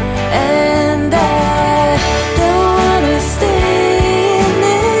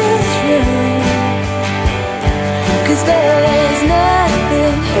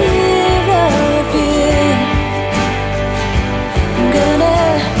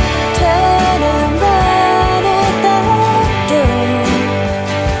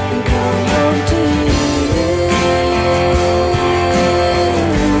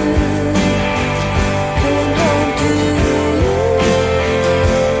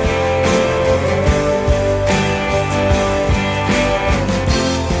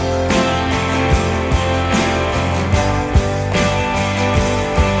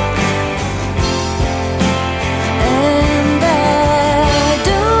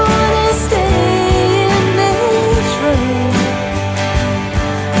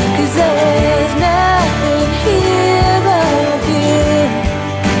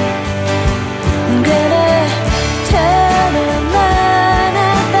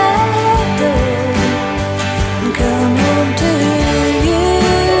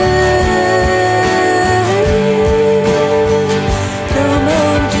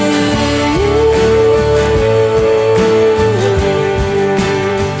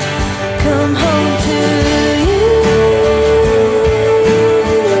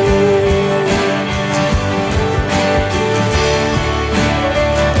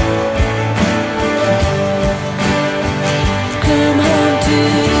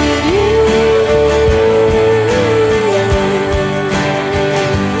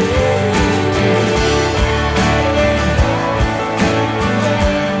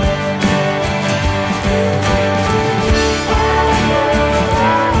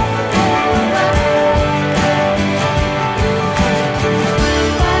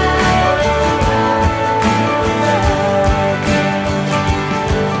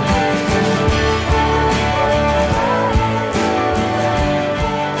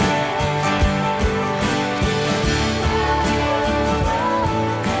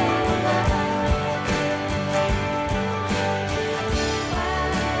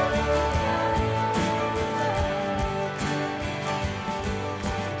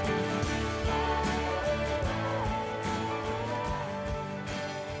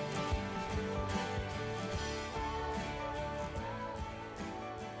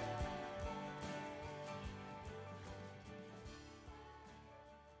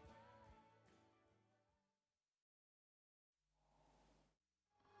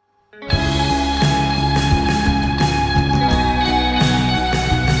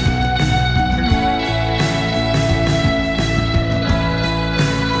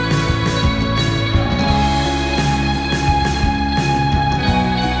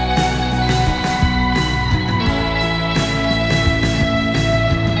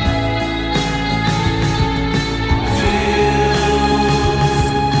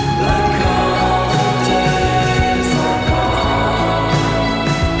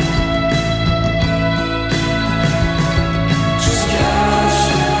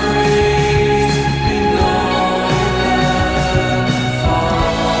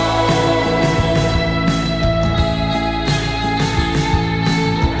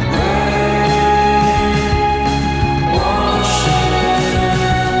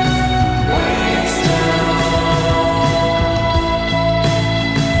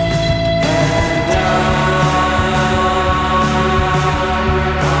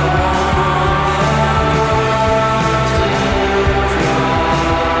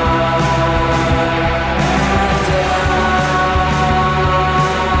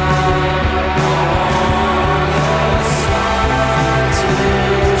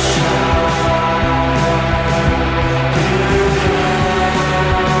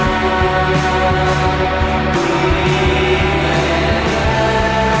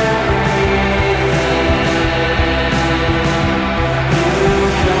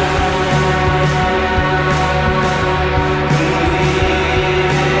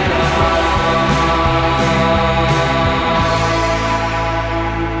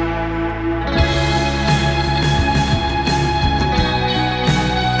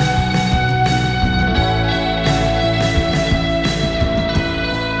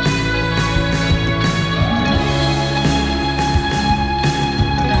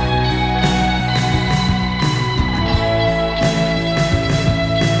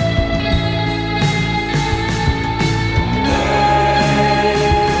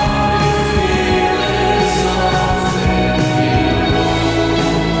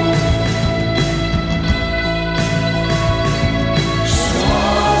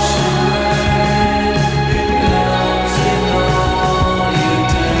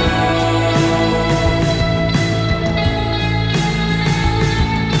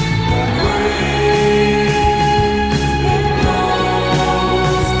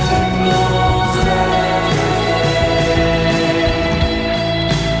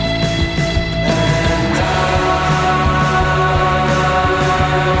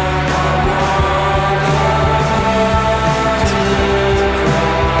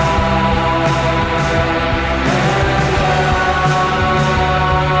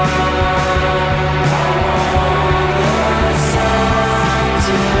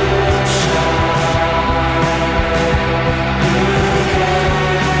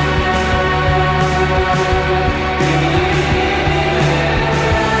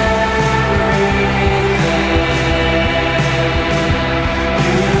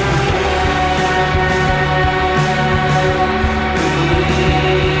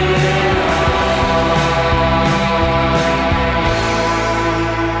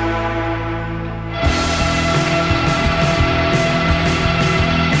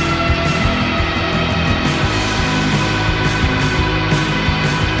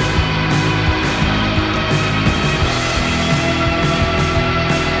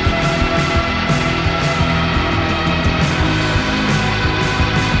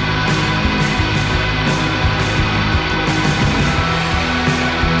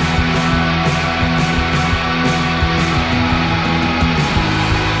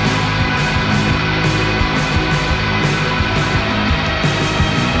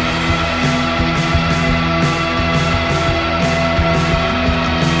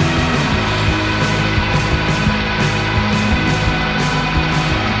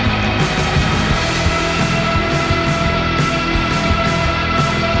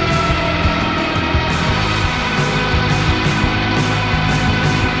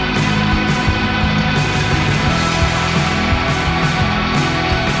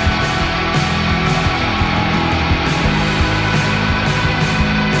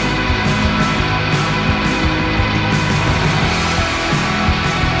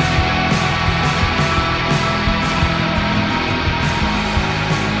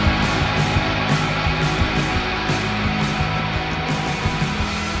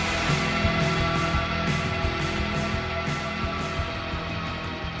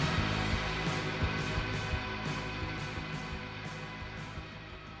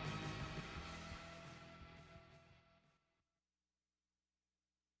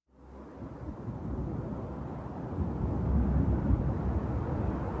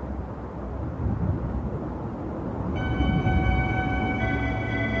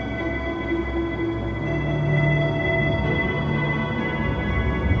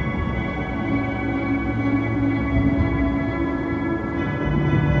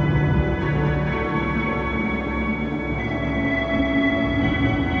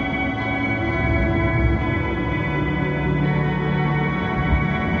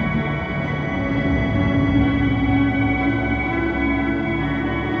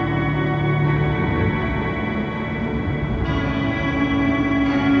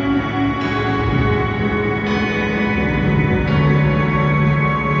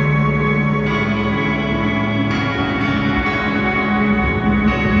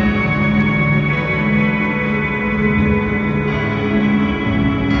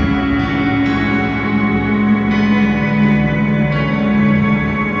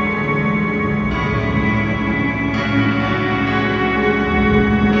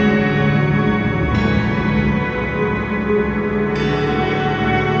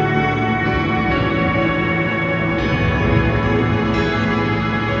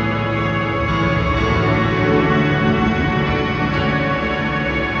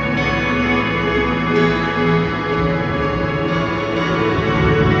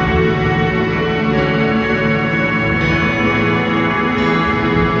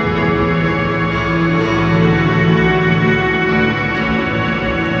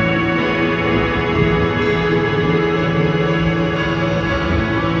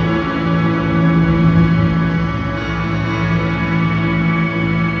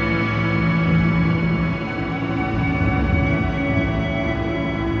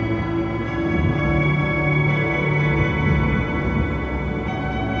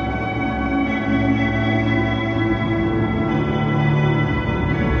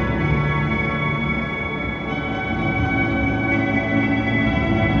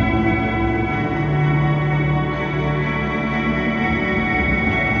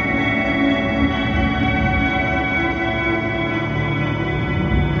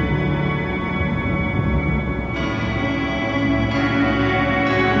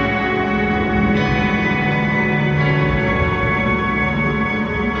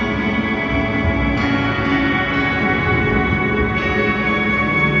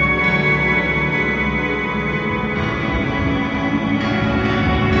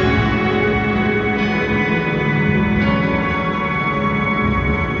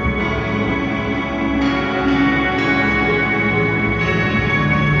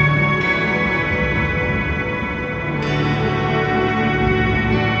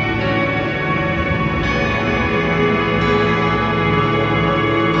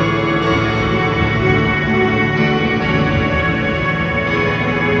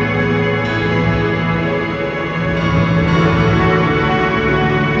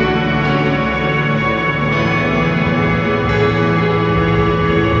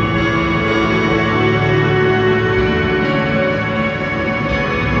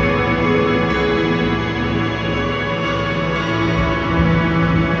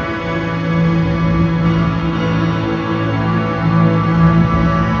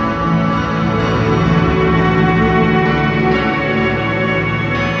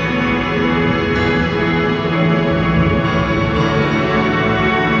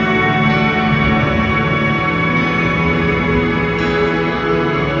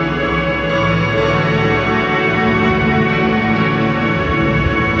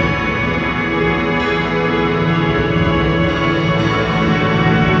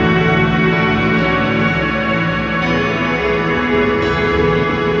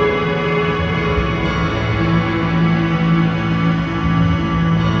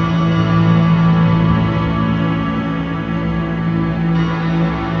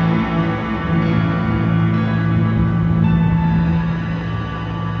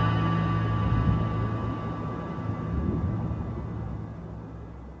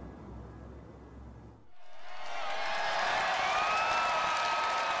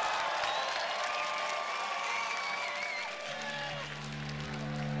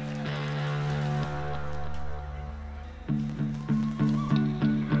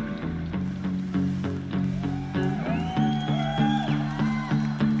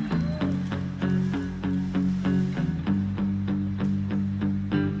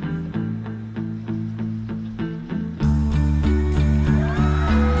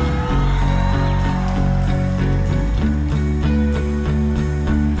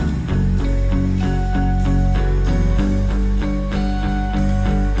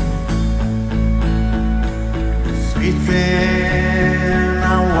 Sweet thing, I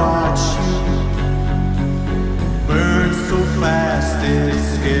watch you burn so fast it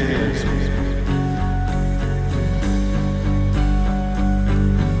scares me.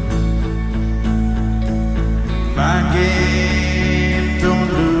 My game, don't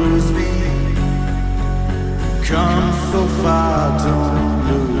lose me. Come so far, don't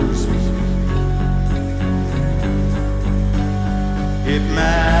lose me. It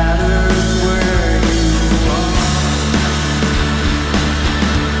matters where you are.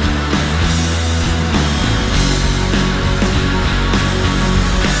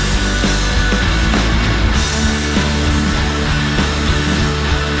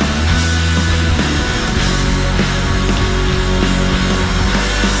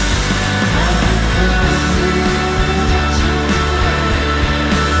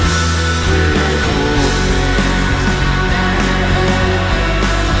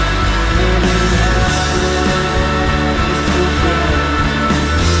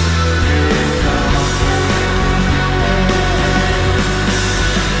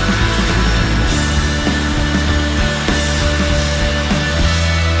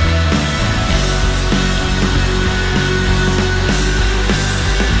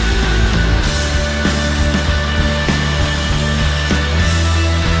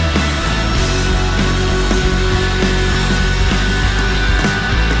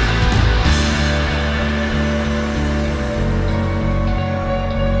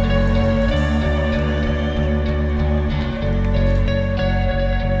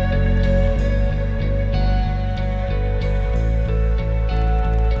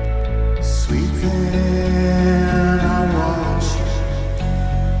 Sweet thing, I watch you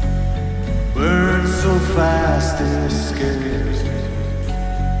burn so fast it scares me.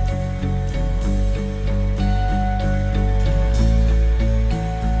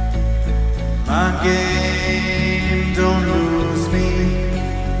 My game, don't lose me.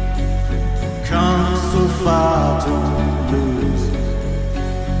 Come so far, don't lose me.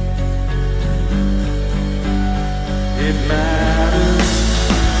 It matters.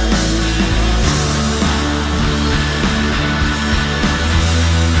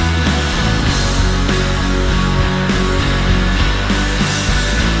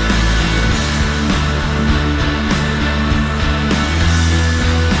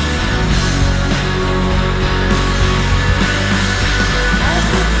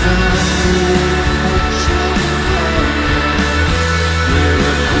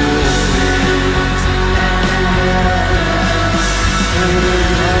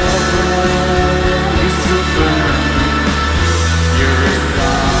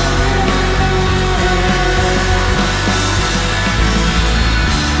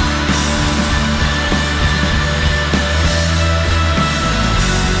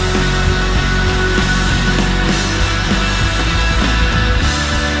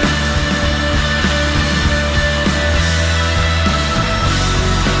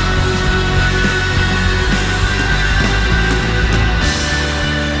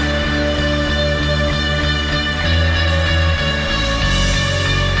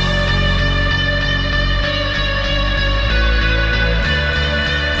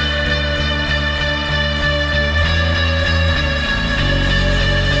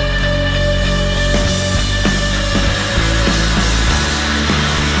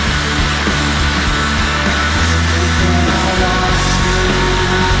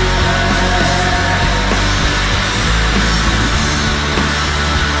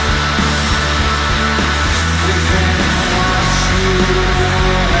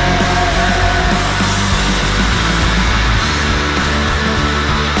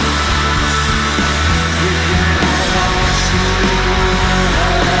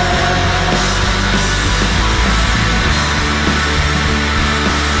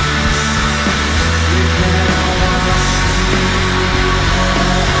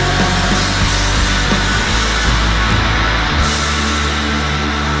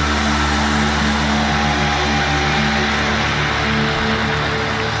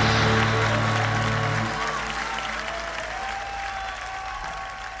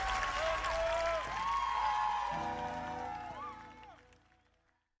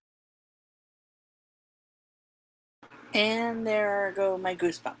 And there go my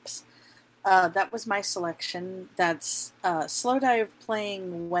goosebumps. That was my selection. That's Slowdive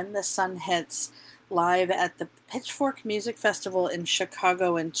playing When the Sun Hits live at the Pitchfork Music Festival in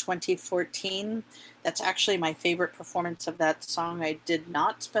Chicago in 2014. That's actually my favorite performance of that song. I did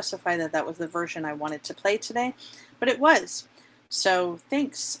not specify that that was the version I wanted to play today, but it was. So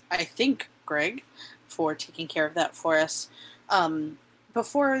thanks, I think, Greg, for taking care of that for us.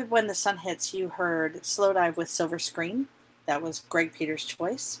 Before When the Sun Hits, you heard Slowdive with Silver Screen. That was Greg Peters'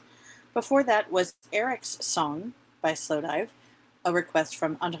 choice. Before that was Eric's song by Slowdive, a request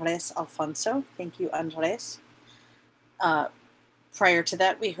from Andres Alfonso. Thank you, Andres. Prior to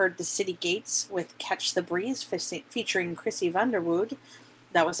that, we heard The City Gates with Catch the Breeze featuring Chrissy Vanderwood.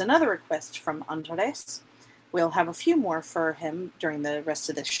 That was another request from Andres. We'll have a few more for him during the rest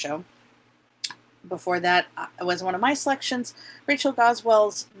of this show. Before that was one of my selections, Rachel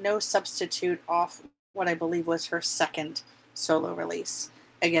Goswell's No Substitute, off what I believe was her second solo release.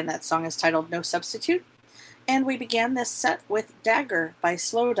 Again, that song is titled No Substitute. And we began this set with Dagger by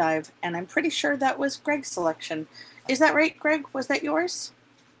Slowdive, and I'm pretty sure that was Greg's selection. Is that right, Greg? Was that yours?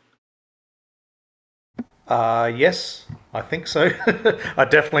 Yes, I think so. I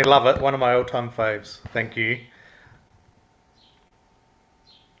definitely love it. One of my all-time faves. Thank you.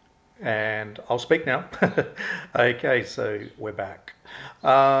 And I'll speak now. Okay, so we're back.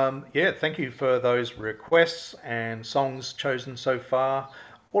 Yeah, thank you for those requests and songs chosen so far.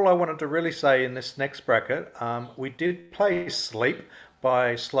 All I wanted to really say in this next bracket, we did play Sleep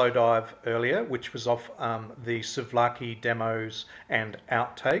by Slowdive earlier, which was off the Souvlaki demos and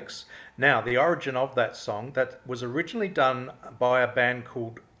outtakes. Now, the origin of that song, that was originally done by a band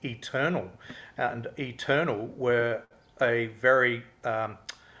called Eternal. And Eternal were a very...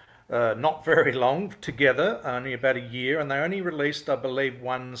 not very long together, only about a year, and they only released, I believe,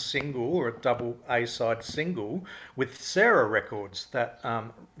 one single or a double A-side single with Sarah Records, that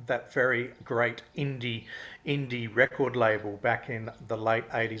very great indie record label back in the late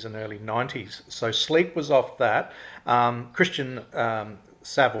 80s and early 90s. So Sleep was off that. Christian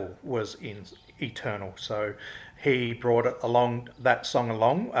Saville was in Eternal, so he brought that song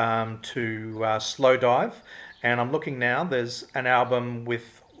along to Slowdive, and I'm looking now. There's an album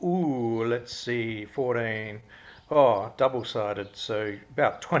with let's see, 14, double-sided, so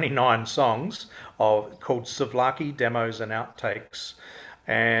about 29 songs called Souvlaki Demos and Outtakes,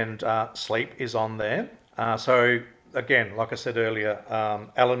 and Sleep is on there. So again, like I said earlier,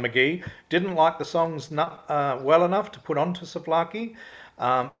 Alan McGee didn't like the songs well enough to put onto Souvlaki,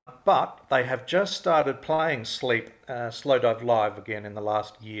 but they have just started playing Sleep Slowdive live again in the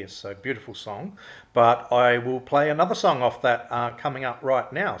last year, so beautiful song. But I will play another song off that coming up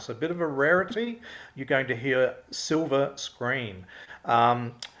right now. So a bit of a rarity. You're going to hear Silver Screen.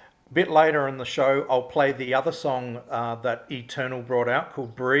 A bit later in the show, I'll play the other song that Eternal brought out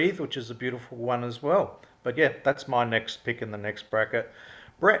called Breathe, which is a beautiful one as well. But yeah, that's my next pick in the next bracket.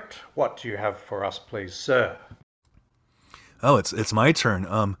 Brett, what do you have for us, please, sir? Oh, it's my turn.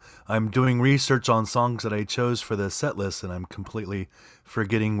 I'm doing research on songs that I chose for the set list, and I'm completely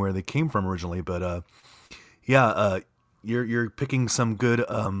forgetting where they came from originally. But you're picking some good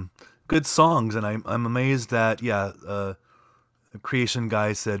songs, and I'm amazed that the creation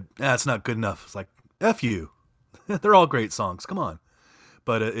guy said it's not good enough. It's like F you, they're all great songs. Come on.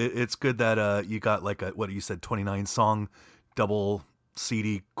 But it's good that you got like what you said, 29 song double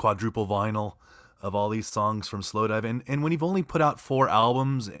CD quadruple vinyl of all these songs from Slowdive, and when you've only put out 4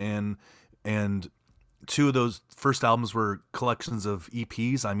 albums and 2 of those first albums were collections of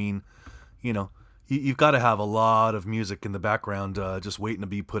EPs, I mean, you've got to have a lot of music in the background just waiting to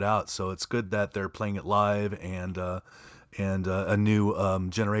be put out. So it's good that they're playing it live, and a new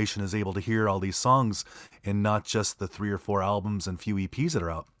generation is able to hear all these songs and not just the 3 or 4 albums and few EPs that are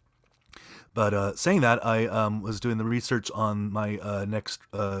out. But saying that, I was doing the research on my next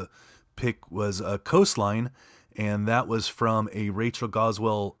pick was Coastline, and that was from a Rachel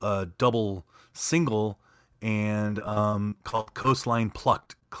Goswell double single and called Coastline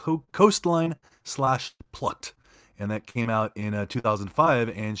Plucked. Coastline/Plucked, and that came out in 2005,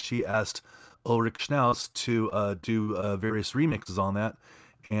 and she asked Ulrich Schnauz to do various remixes on that,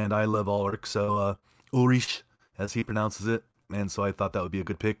 and I love Ulrich, so Ulrich as he pronounces it, and so I thought that would be a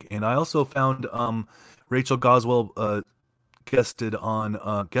good pick. And I also found Rachel Goswell guested on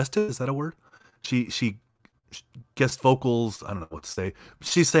guested, is that a word? She guest vocals, I don't know what to say.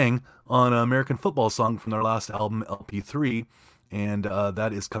 She sang on an American Football song from their last album LP3, and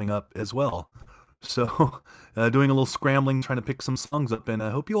that is coming up as well. So doing a little scrambling, trying to pick some songs up, and I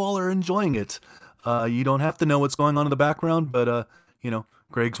hope you all are enjoying it. You don't have to know what's going on in the background, but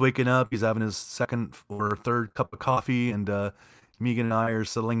Greg's waking up, he's having his second or third cup of coffee, and Megan and I are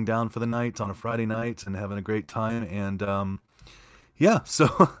settling down for the night on a Friday night and having a great time. And so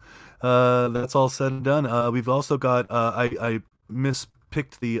that's all said and done. We've also got I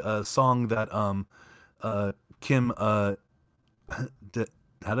mispicked the song that Kim how did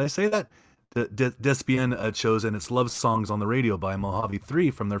I say that? Despian chose, and it's Love Songs on the Radio by Mojave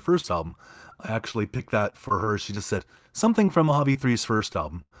 3 from their first album. I actually picked that for her. She just said something from Mojave 3's first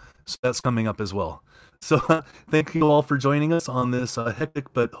album. So that's coming up as well. So thank you all for joining us on this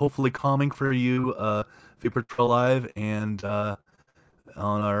hectic but hopefully calming for you Vapour Trail Live, and on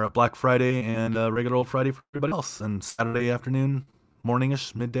our Black Friday and regular old Friday for everybody else, and Saturday afternoon,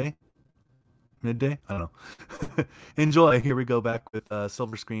 morningish, midday. I don't know. Enjoy. Here we go back with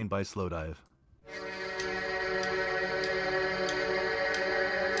Silver Screen by Slowdive.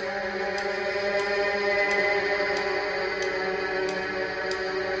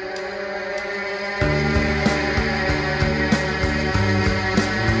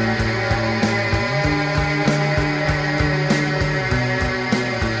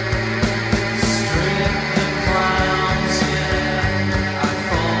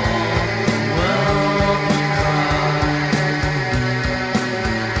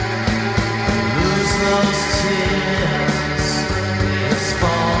 Lose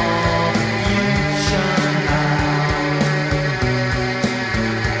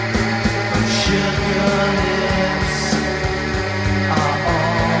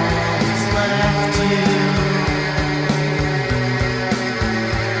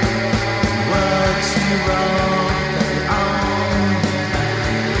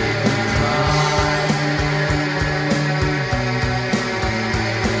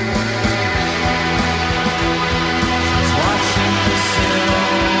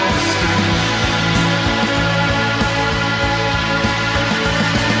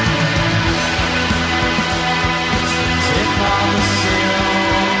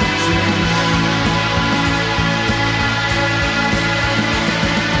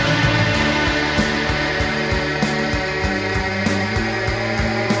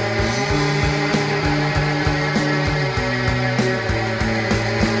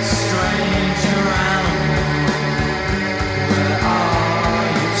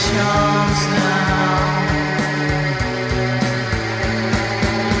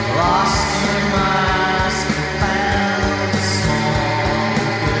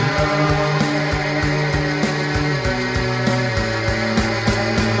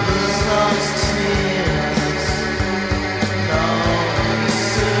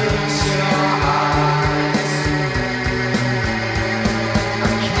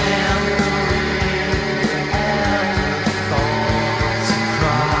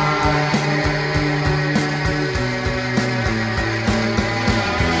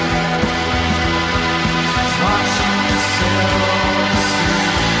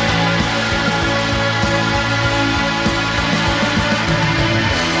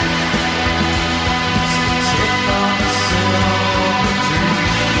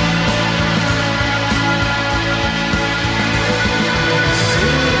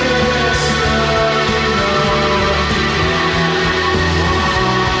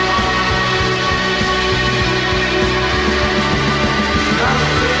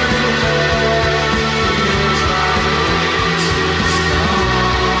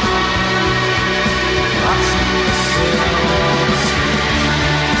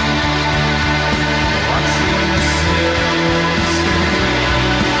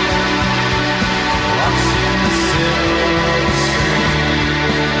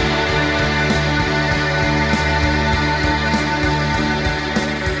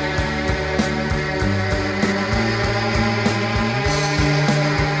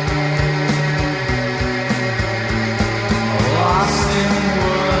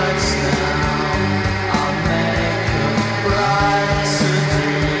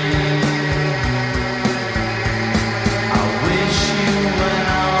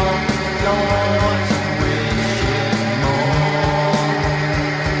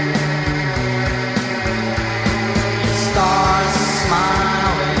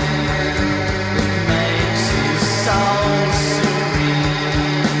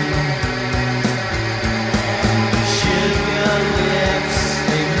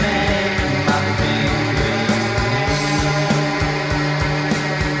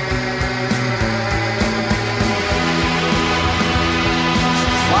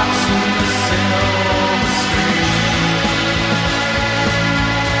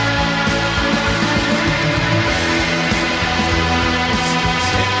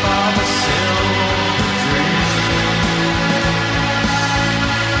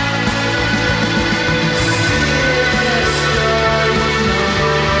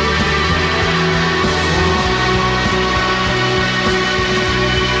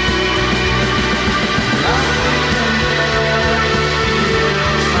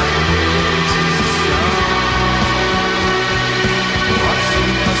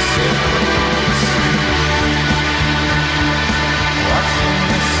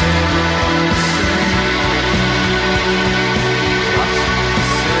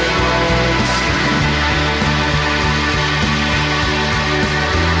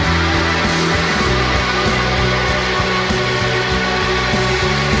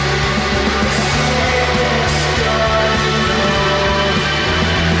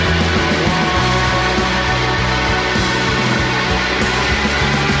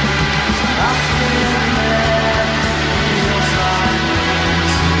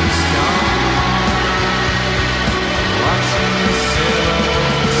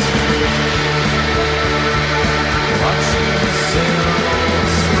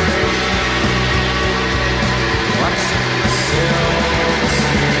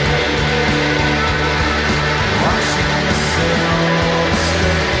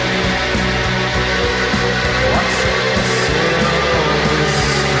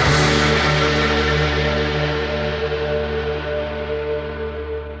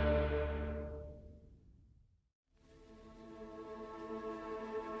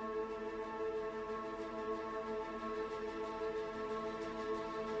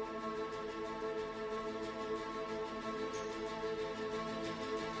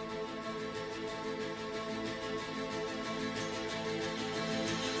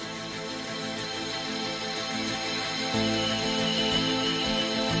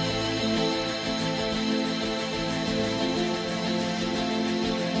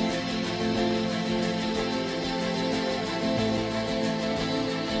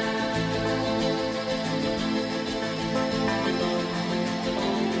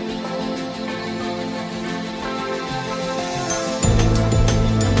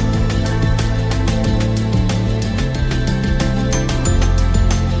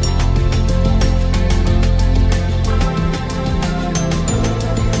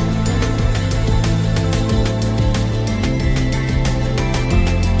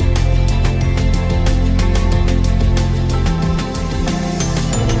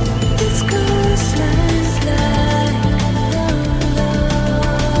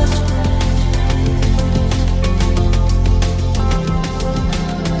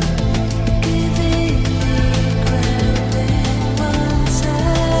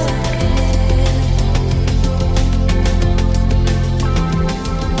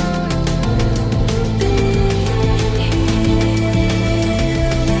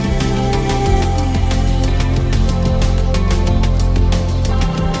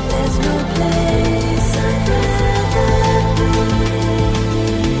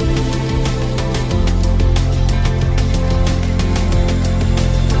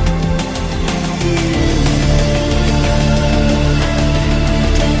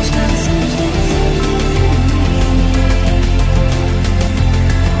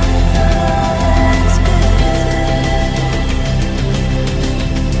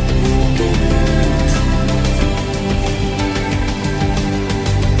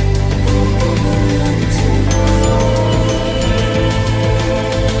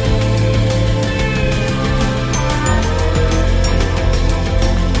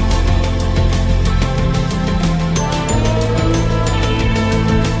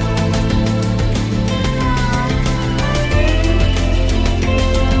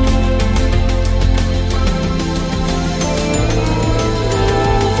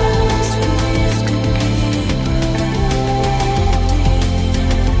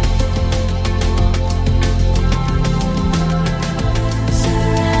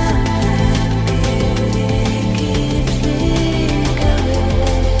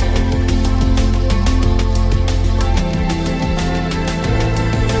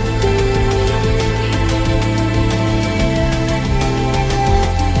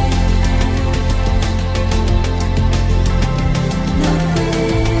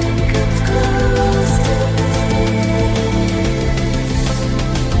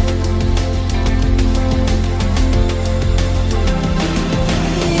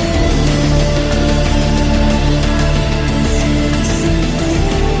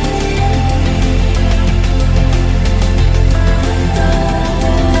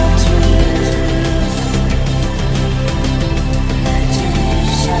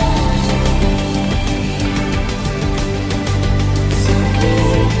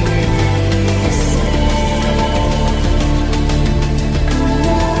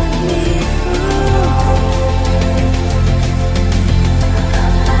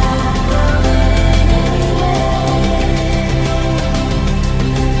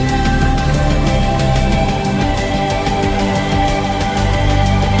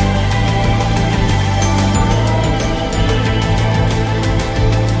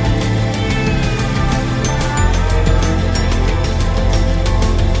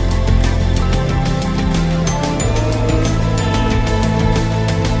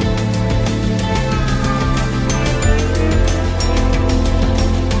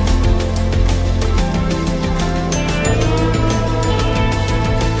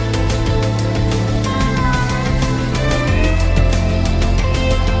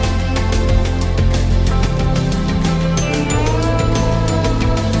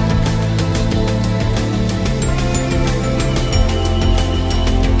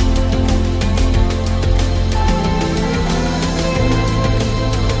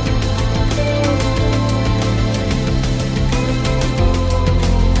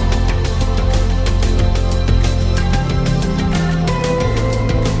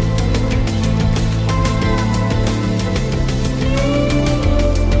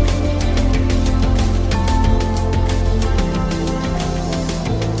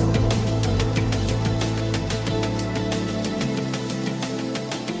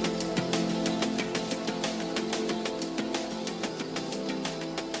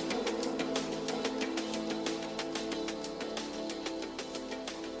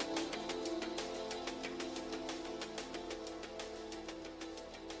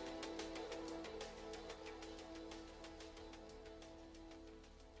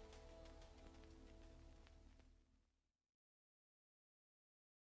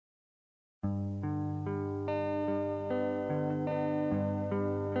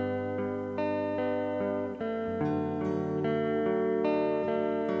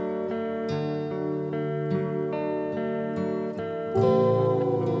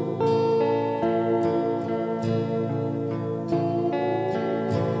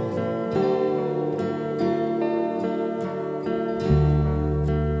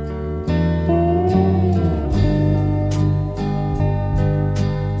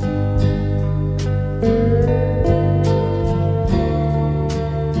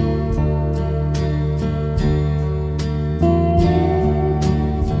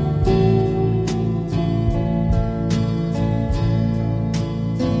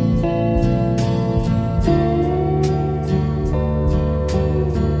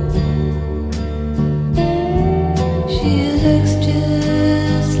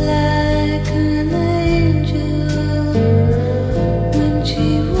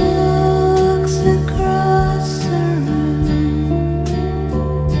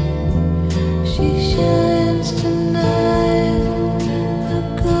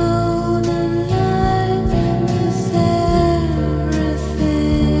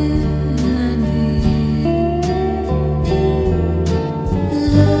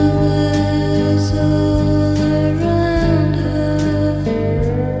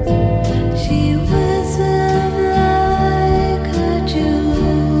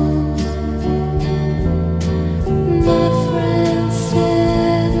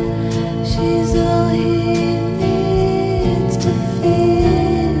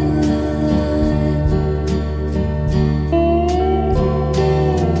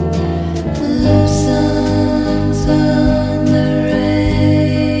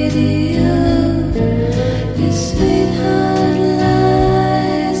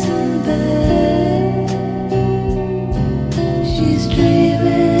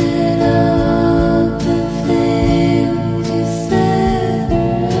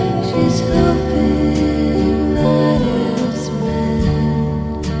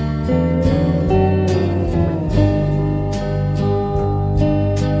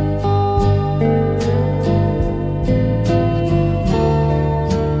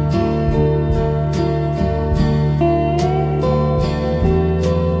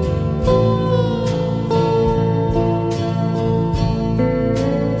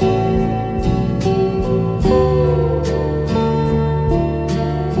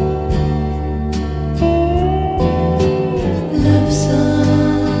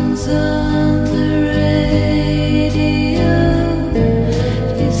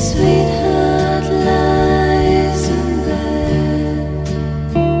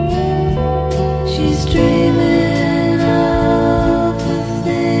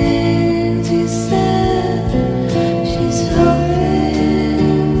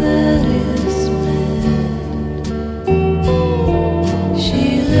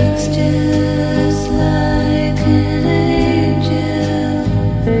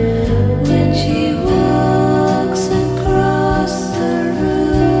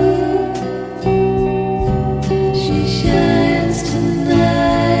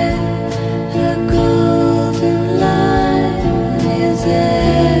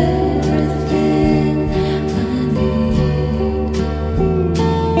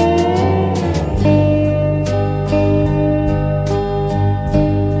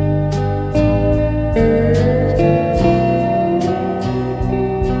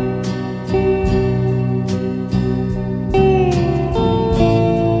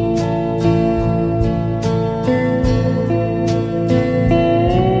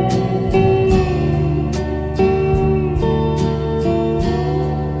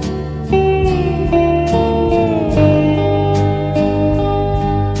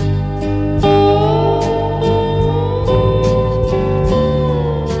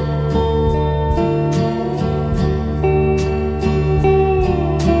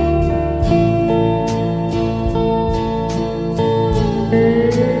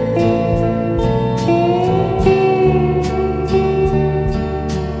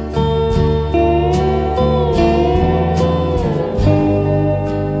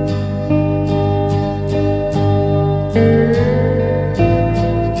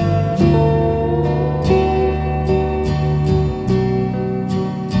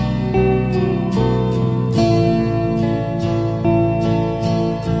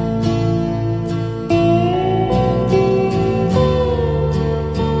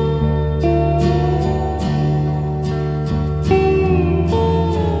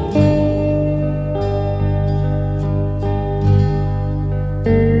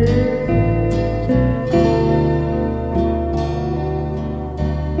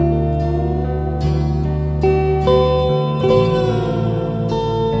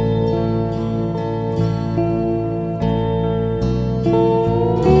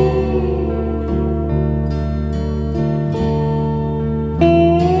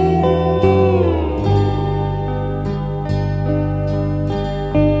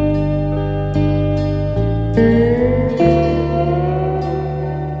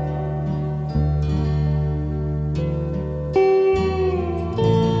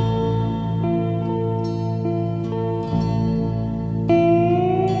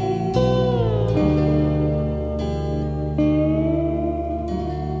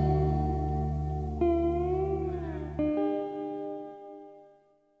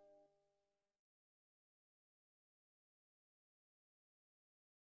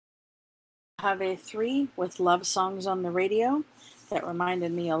Mojave 3 with Love Songs on the Radio. That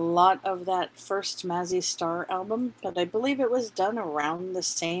reminded me a lot of that first Mazzy Star album, but I believe it was done around the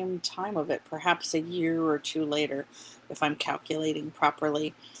same time of it, perhaps a year or two later, if I'm calculating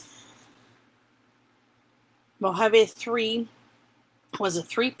properly. Mojave 3 was a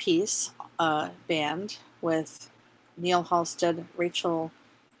three-piece band with Neil Halstead, Rachel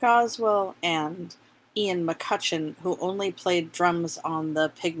Goswell, and Ian McCutcheon, who only played drums on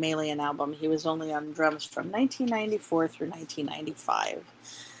the Pygmalion album. He was only on drums from 1994 through 1995.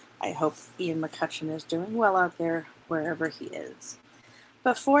 I hope Ian McCutcheon is doing well out there, wherever he is.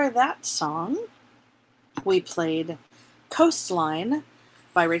 Before that song, we played Coastline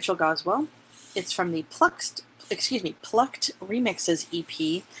by Rachel Goswell. It's from the Plucked Remixes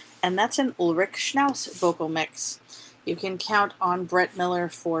EP, and that's an Ulrich Schnaus vocal mix. You can count on Brett Miller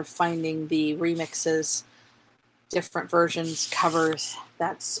for finding the remixes, different versions, covers.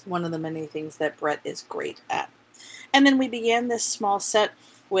 That's one of the many things that Brett is great at. And then we began this small set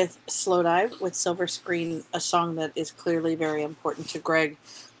with Slowdive with Silver Screen, a song that is clearly very important to Greg.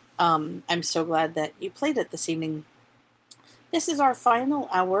 I'm so glad that you played it this evening. This is our final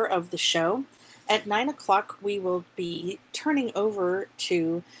hour of the show. At 9 o'clock, we will be turning over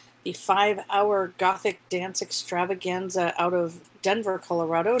to the 5-hour Gothic dance extravaganza out of Denver,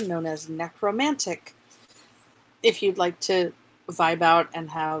 Colorado, known as Necromantic. If you'd like to vibe out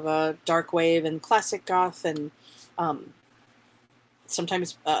and have a dark wave and classic goth, and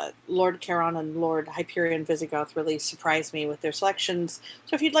sometimes Lord Charon and Lord Hyperion Visigoth really surprise me with their selections.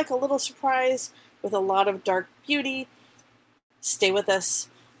 So if you'd like a little surprise with a lot of dark beauty, stay with us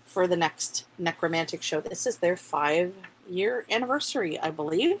for the next Necromantic show. This is their 5-year anniversary, I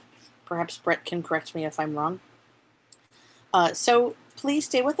believe. Perhaps Brett can correct me if I'm wrong. So please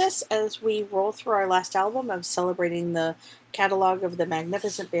stay with us as we roll through our last album of celebrating the catalog of the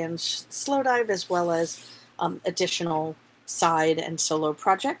magnificent band Slowdive, as well as additional side and solo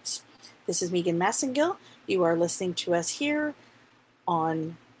projects. This is Megan Massengill. You are listening to us here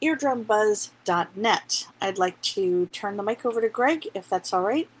on eardrumbuzz.net. I'd like to turn the mic over to Greg, if that's all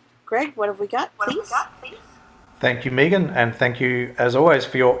right. Greg, what have we got, please? Thank you, Megan, and thank you, as always,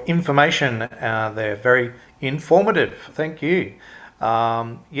 for your information. They're very informative. Thank you.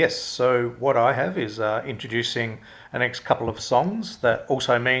 Yes, so what I have is introducing the next couple of songs that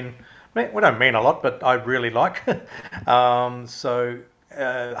also don't mean a lot, but I really like.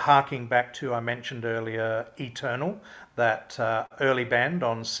 Harking back to, I mentioned earlier, Eternal, that early band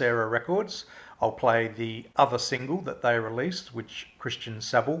on Sarah Records. I'll play the other single that they released, which Christian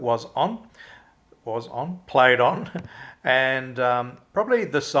Saville played on, and probably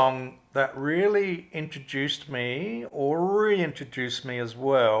the song that really introduced me, or reintroduced me as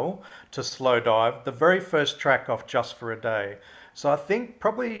well, to Slowdive, the very first track off Just for a Day. So I think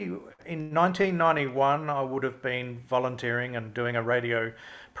probably in 1991 I would have been volunteering and doing a radio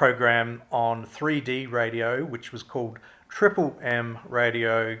program on 3D radio, which was called Triple M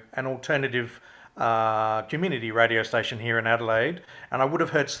Radio, an alternative community radio station here in Adelaide, and I would have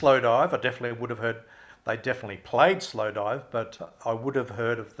heard Slowdive. They definitely played Slowdive, but I would have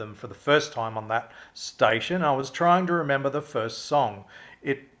heard of them for the first time on that station. I was trying to remember the first song.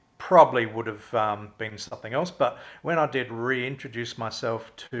 It probably would have been something else, but when I did reintroduce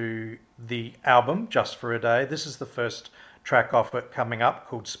myself to the album Just for a Day, this is the first track off it coming up,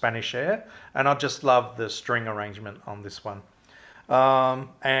 called Spanish Air, and I just love the string arrangement on this one.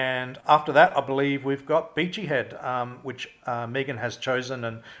 And after that, I believe we've got Beachy Head, which Megan has chosen,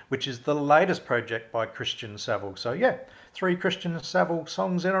 and which is the latest project by Christian Saville. So yeah, 3 Christian Saville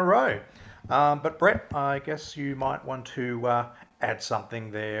songs in a row. But Brett, I guess you might want to add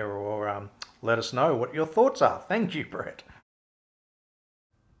something there, or let us know what your thoughts are. Thank you, Brett.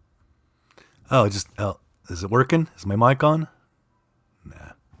 Is it working? Is my mic on?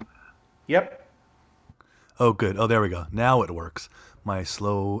 Nah. Yep. Oh, good. Oh, there we go. Now it works. My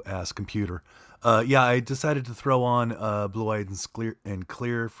slow-ass computer. I decided to throw on Blue-Eyed and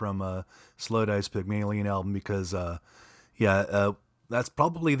Clear from Slowdive's Pygmalion album because, that's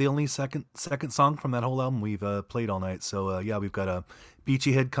probably the only second song from that whole album we've played all night. So, we've got a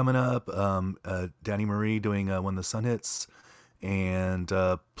Beachy Head coming up, Danny Marie doing When the Sun Hits, and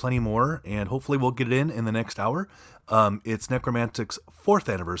plenty more. And hopefully we'll get it in the next hour. It's Necromantic's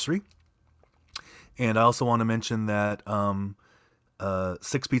 4th anniversary. And I also want to mention that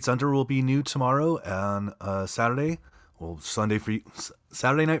 6 Beats Under will be new tomorrow on Saturday. Well,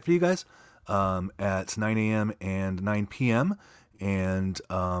 Saturday night for you guys at 9 a.m. and 9 p.m. And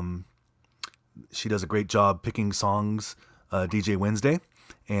she does a great job picking songs, DJ Wednesday.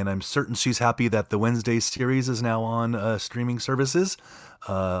 And I'm certain she's happy that the Wednesday series is now on streaming services,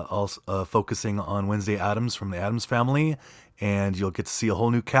 also focusing on Wednesday Addams from the Addams Family. And you'll get to see a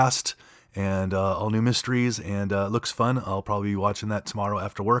whole new cast and all new mysteries, and it looks fun. I'll probably be watching that tomorrow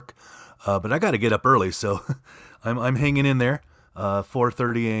after work. But I got to get up early, so I'm hanging in there.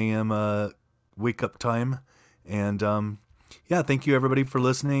 4:30 a.m. Wake up time. And yeah, thank you everybody for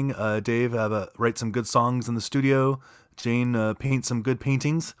listening. Dave, write some good songs in the studio. Jane, paint some good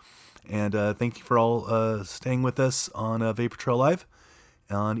paintings. And thank you for all staying with us on Vapour Trail Live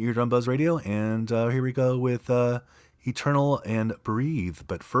on Eardrum Buzz Radio. And here we go with Eternal and Breathe.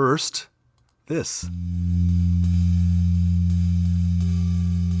 But first, this.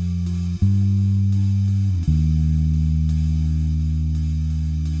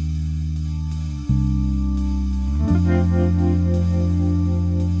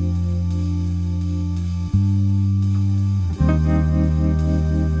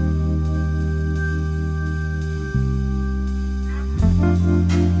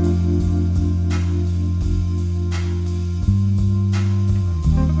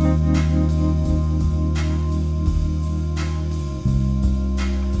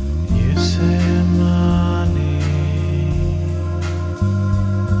 You say money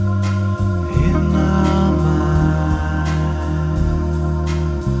in our mind,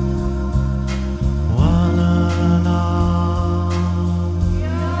 one and all,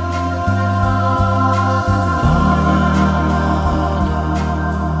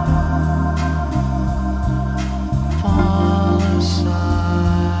 fall aside.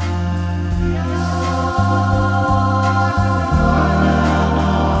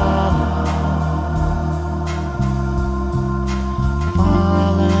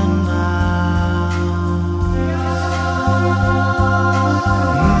 Falling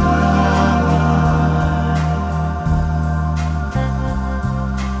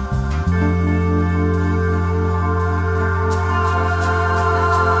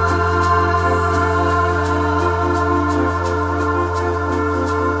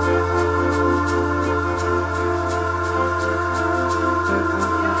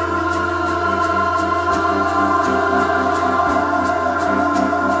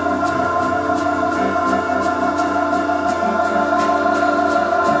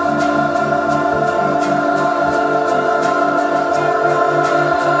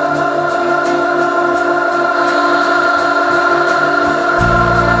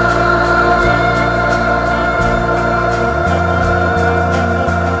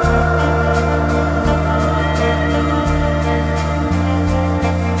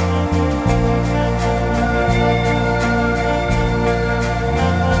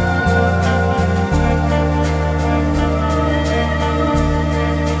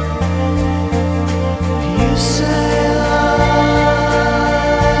You say love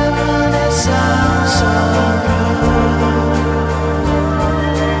and it sounds so good.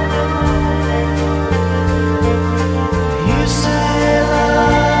 You say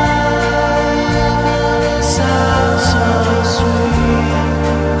love and it sounds so sweet.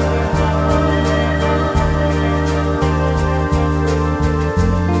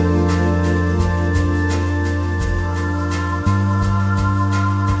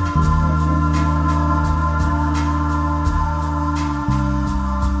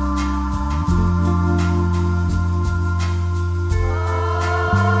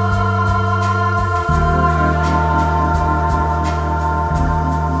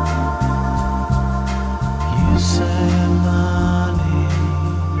 You say money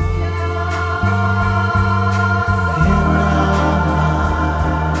in our mind,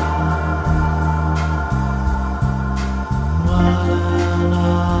 one and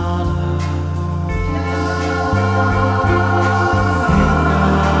all.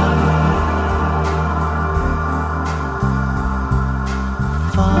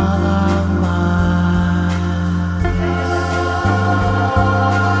 Follow mine.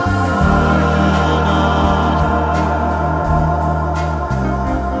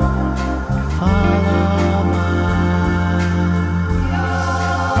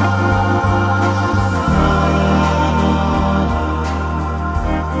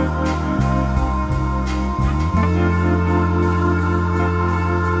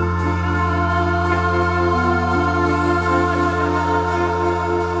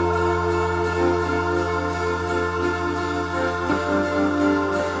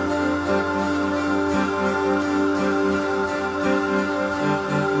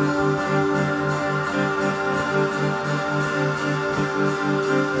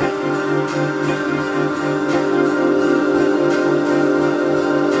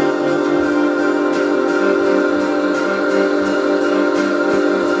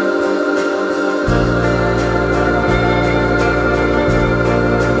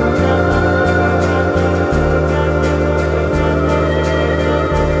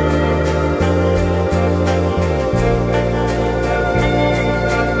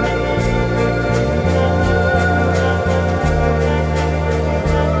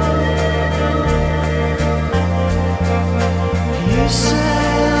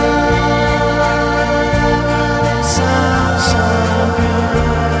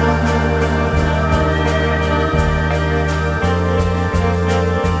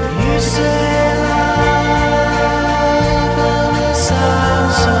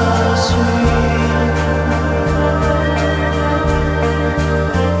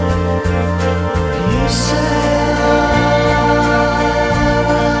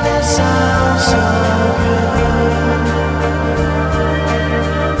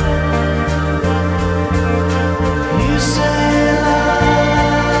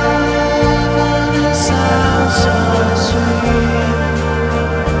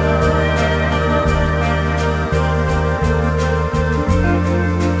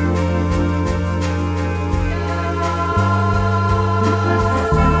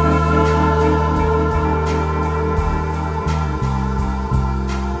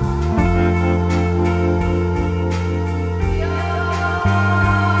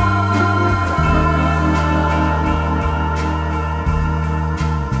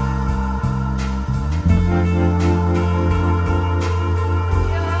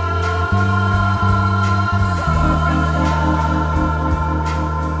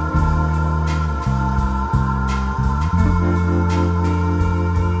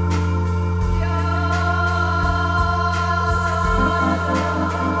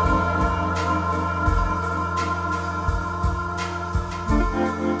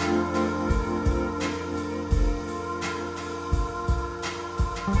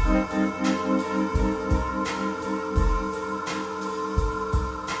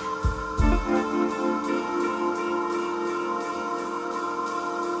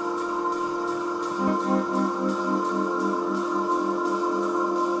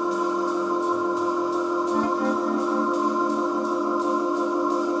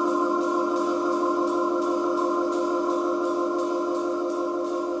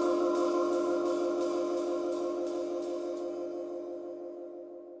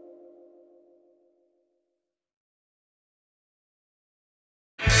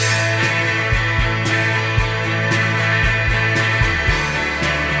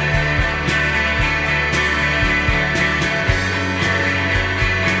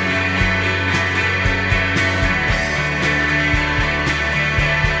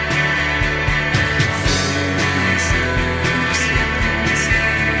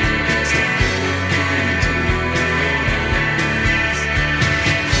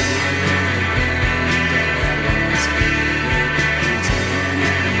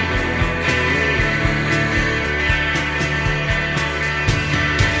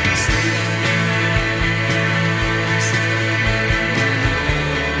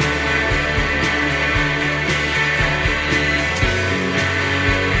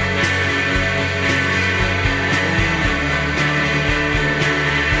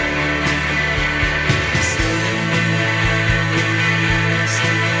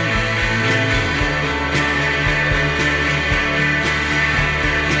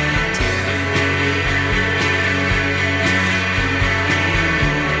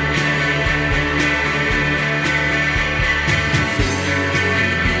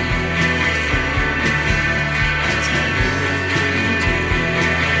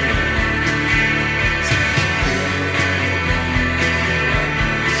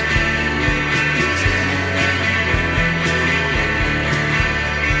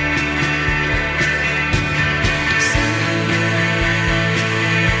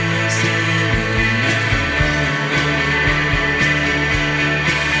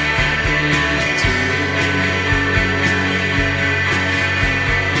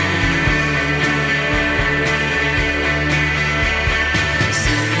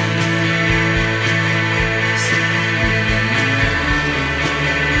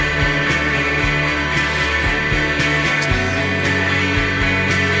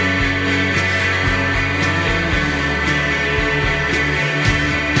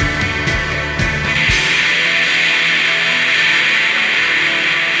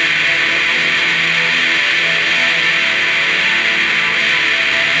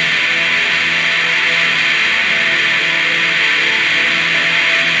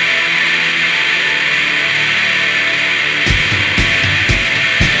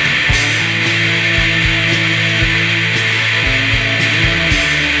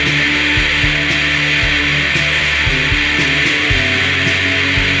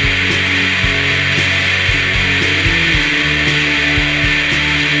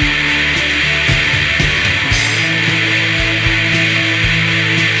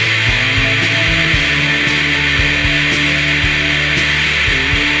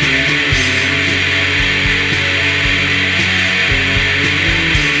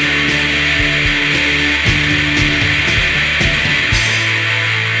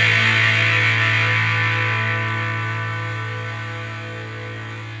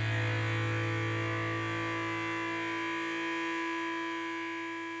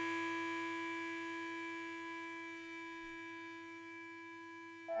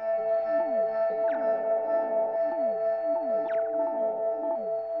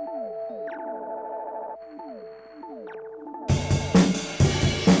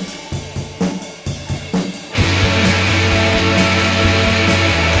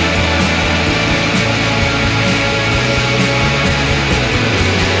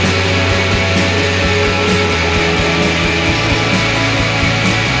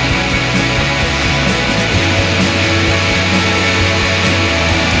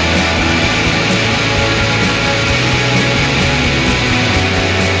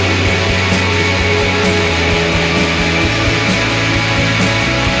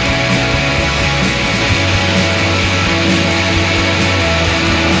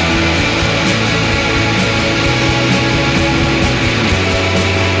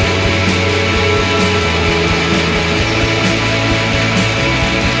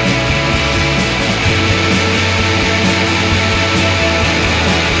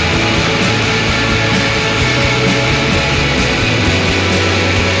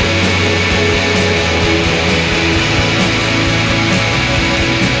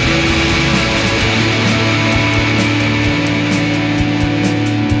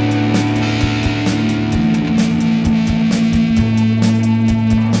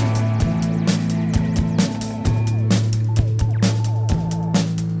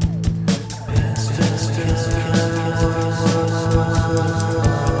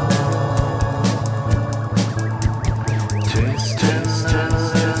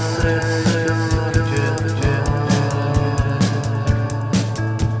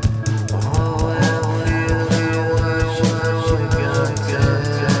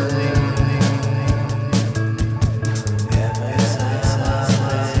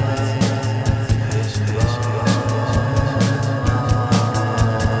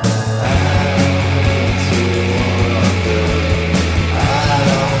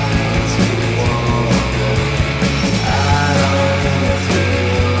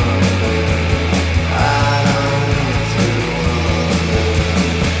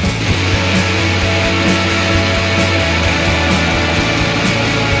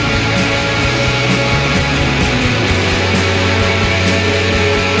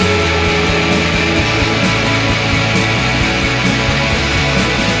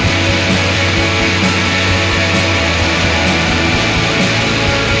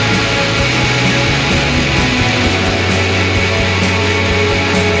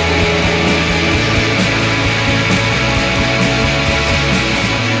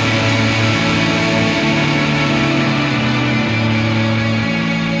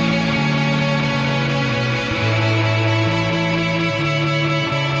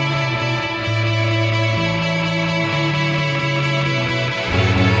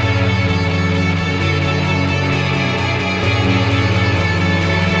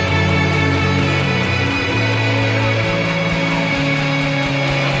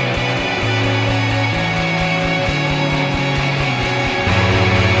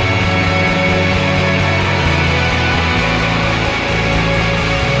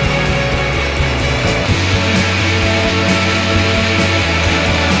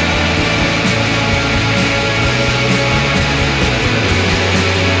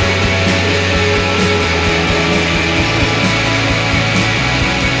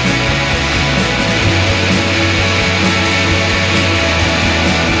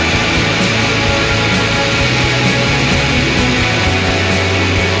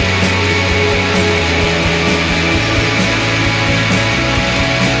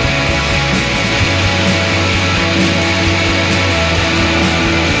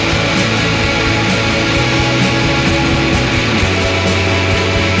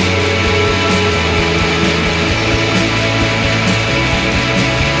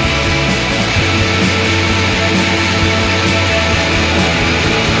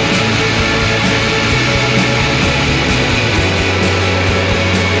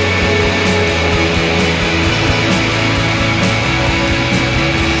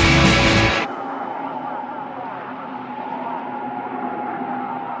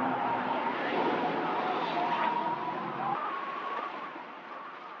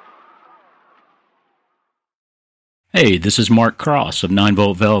 Hey, this is Mark Cross of 9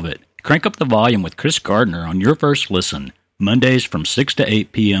 Volt Velvet. Crank up the volume with Chris Gardner on your first listen, Mondays from 6 to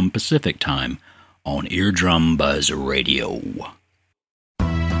 8 p.m. Pacific Time on Eardrum Buzz Radio.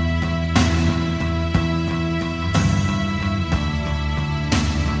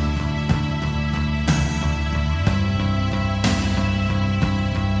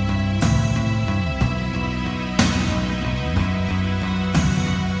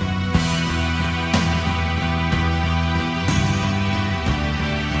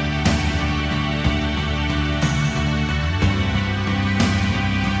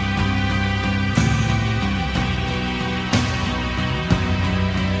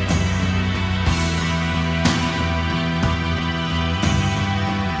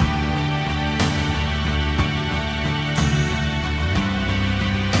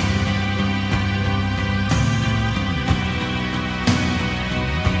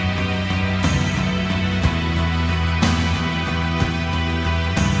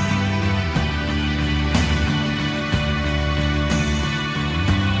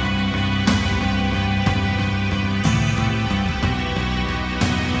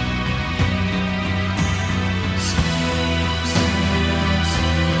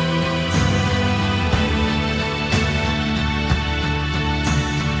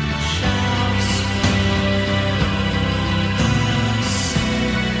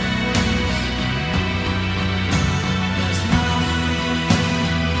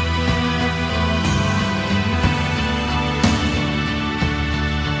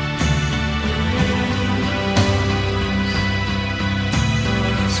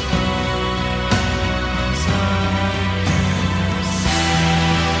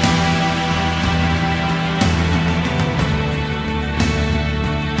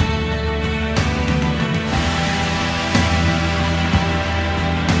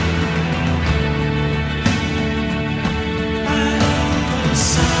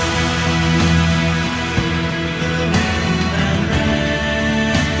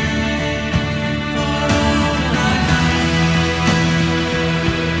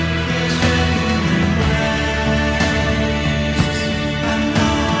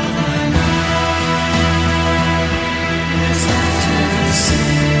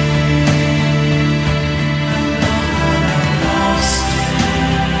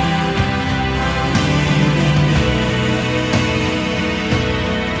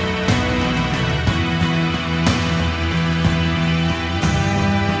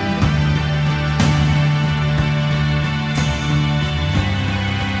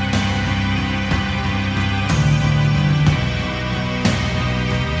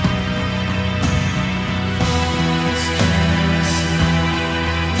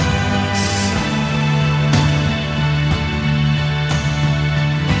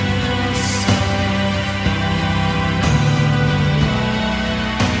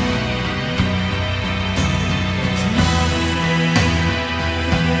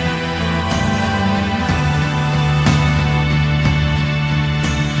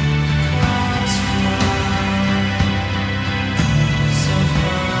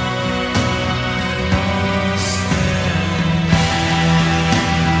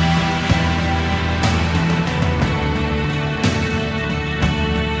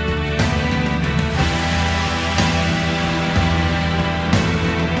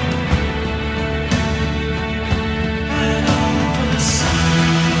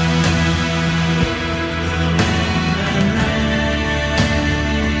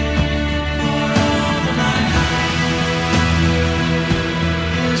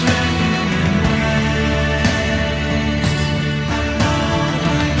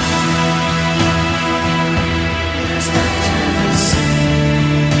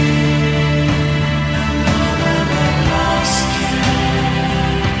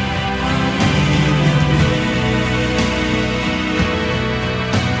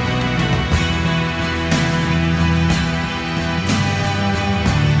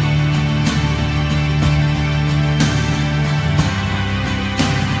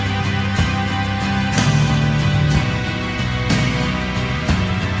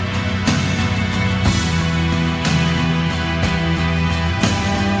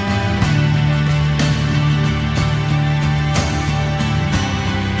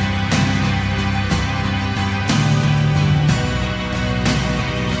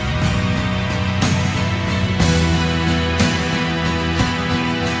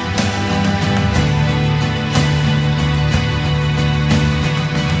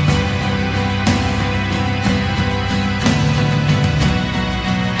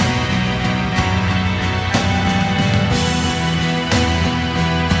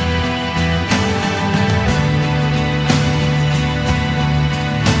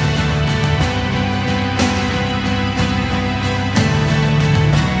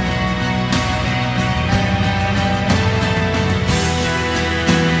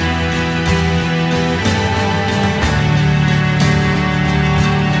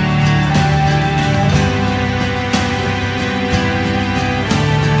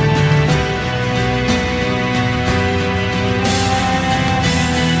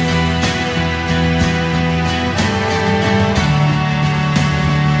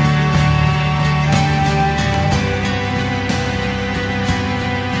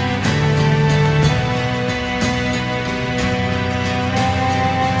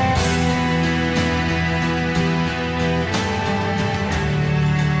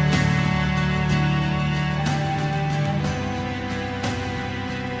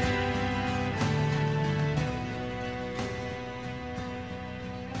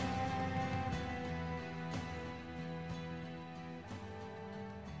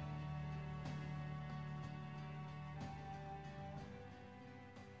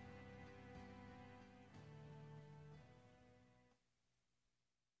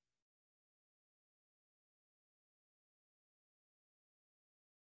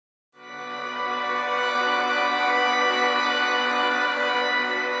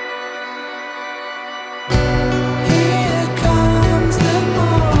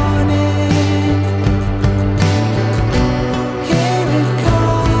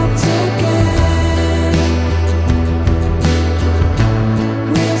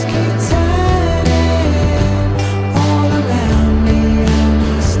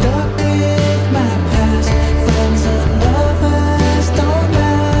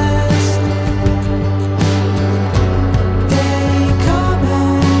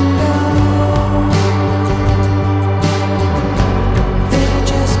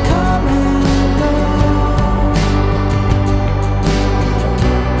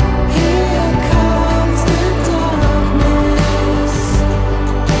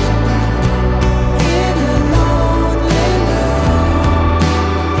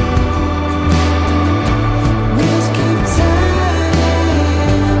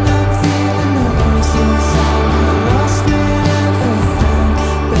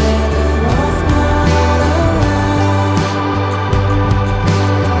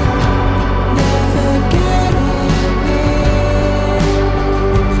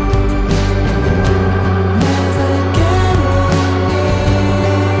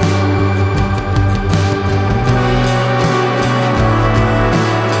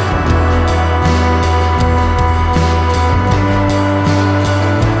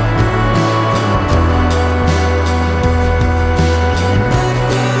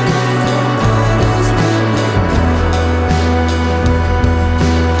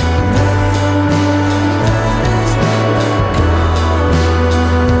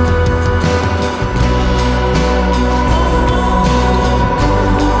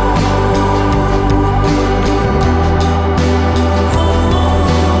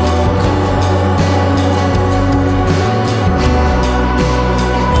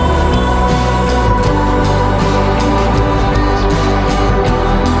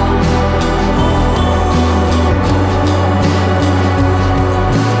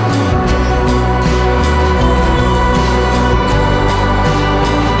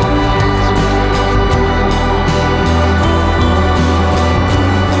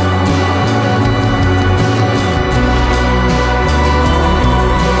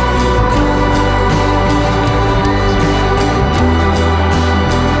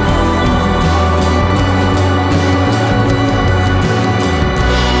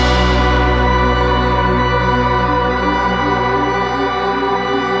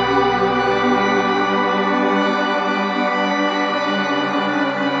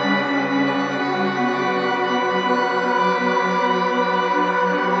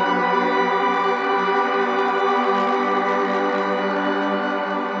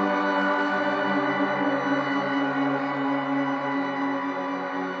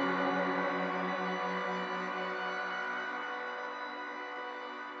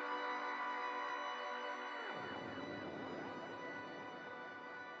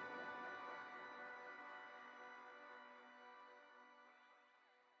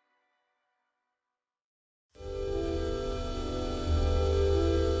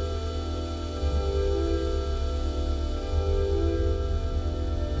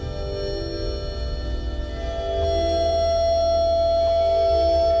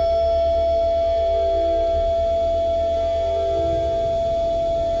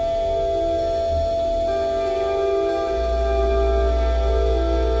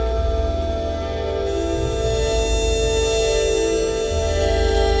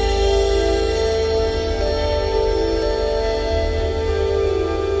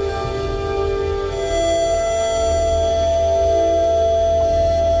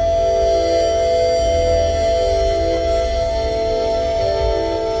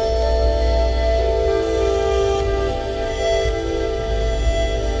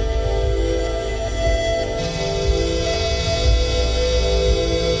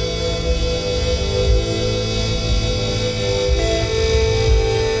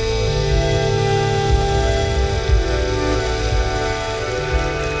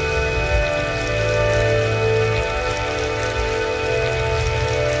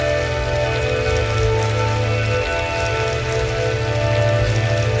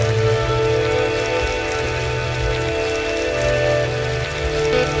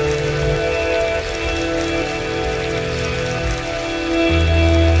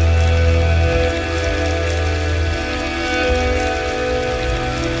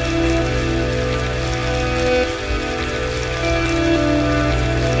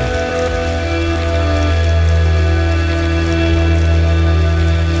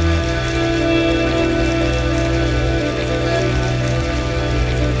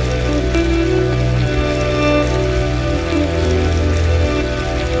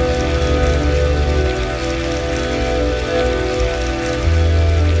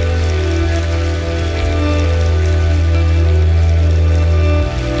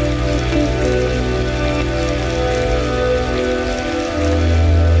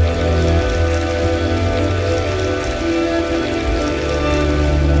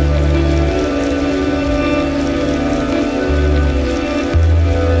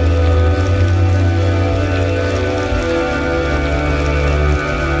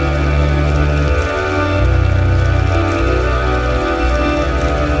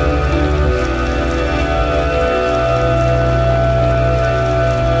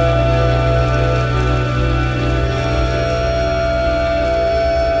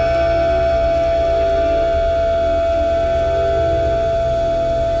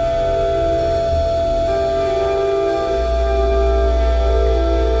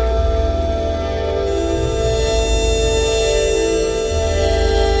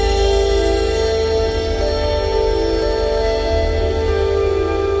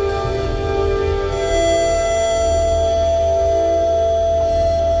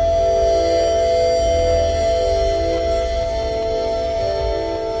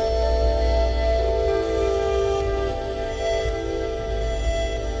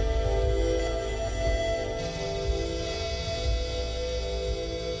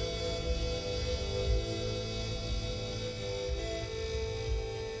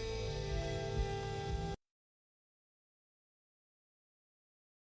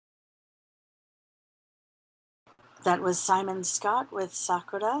 That was Simon Scott with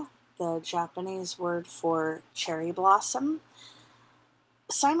Sakura, the Japanese word for cherry blossom.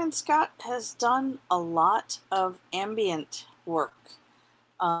 Simon Scott has done a lot of ambient work.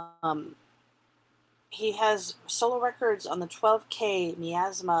 Um, he has solo records on the 12K,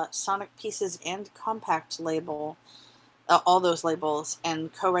 Miasma, Sonic Pieces, and Compact label, all those labels,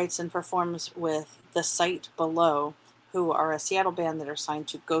 and co-writes and performs with The Sight Below, who are a Seattle band that are signed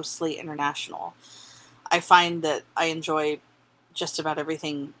to Ghostly International. I find that I enjoy just about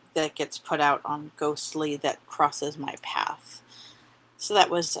everything that gets put out on Ghostly that crosses my path. So that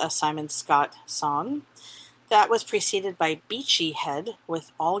was a Simon Scott song. That was preceded by Beachy Head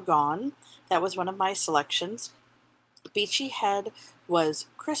with All Gone. That was one of my selections. Beachy Head was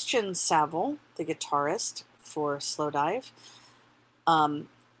Christian Saville, the guitarist for Slowdive.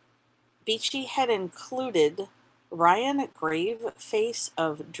 Beachy Head included Ryan Graveface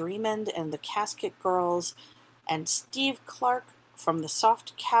of Dreamend and the Casket Girls, and Steve Clark from the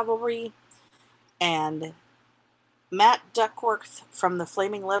Soft Cavalry, and Matt Duckworth from the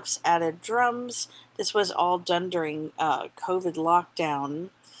Flaming Lips added drums. This was all done during COVID lockdown,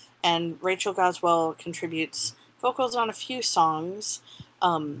 and Rachel Goswell contributes vocals on a few songs.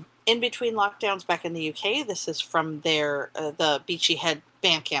 In between lockdowns back in the UK, this is from the Beachy Head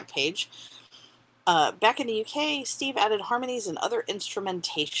Bandcamp page. Back in the UK, Steve added harmonies and other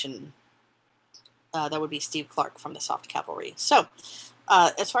instrumentation. That would be Steve Clark from the Soft Cavalry. So,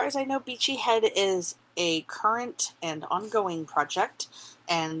 as far as I know, Beachy Head is a current and ongoing project,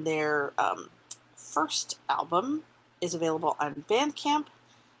 and their first album is available on Bandcamp.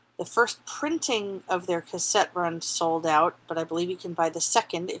 The first printing of their cassette run sold out, but I believe you can buy the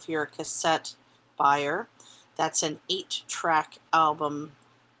second if you're a cassette buyer. That's an 8-track album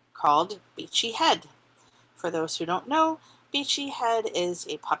called Beachy Head. For those who don't know, Beachy Head is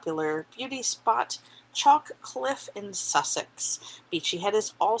a popular beauty spot, Chalk Cliff in Sussex. Beachy Head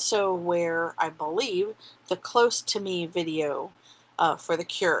is also where, I believe, the Close to Me video for The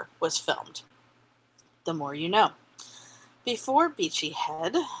Cure was filmed. The more you know. Before Beachy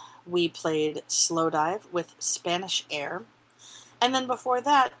Head, we played Slowdive with Spanish Air. And then before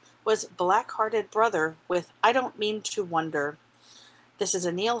that was Black-Hearted Brother with I Don't Mean to Wonder. This is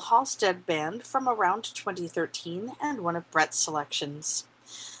a Neil Halstead band from around 2013 and one of Brett's selections.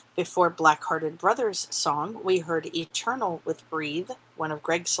 Before Black-Hearted Brothers song, we heard Eternal with Breathe, one of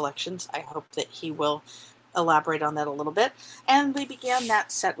Greg's selections. I hope that he will elaborate on that a little bit. And we began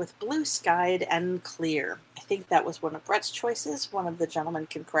that set with Blue Skied and Clear. I think that was one of Brett's choices. One of the gentlemen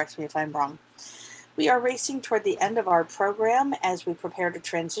can correct me if I'm wrong. We are racing toward the end of our program as we prepare to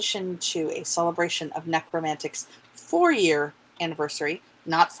transition to a celebration of Necromantic's 4-year anniversary,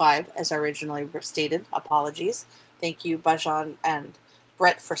 not 5, as I originally stated. Apologies. Thank you, Bajan and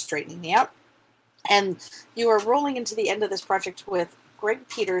Brett, for straightening me out. And you are rolling into the end of this project with Greg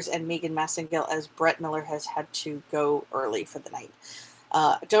Peters and Megan Massengill, as Brett Miller has had to go early for the night.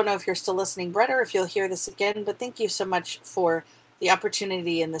 I don't know if you're still listening, Brett, or if you'll hear this again, but thank you so much for the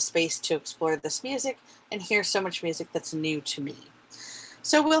opportunity and the space to explore this music and hear so much music that's new to me.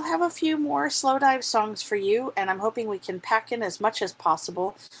 So we'll have a few more Slowdive songs for you, and I'm hoping we can pack in as much as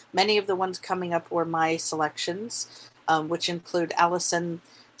possible. Many of the ones coming up were my selections, which include Allison,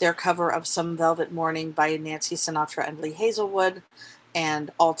 their cover of Some Velvet Morning by Nancy Sinatra and Lee Hazelwood,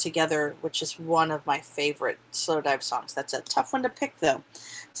 and All Together, which is one of my favorite Slowdive songs. That's a tough one to pick, though.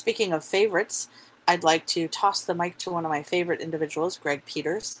 Speaking of favorites, I'd like to toss the mic to one of my favorite individuals, Greg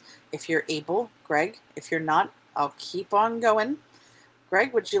Peters. If you're able, Greg. If you're not, I'll keep on going.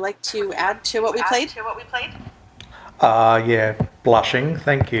 Greg, would you like to add to what we played? Yeah, blushing,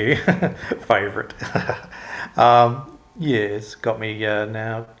 thank you. Favorite. Yeah, it's got me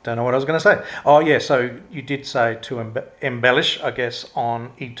now, don't know what I was going to say. Oh yeah, so you did say to embellish, I guess,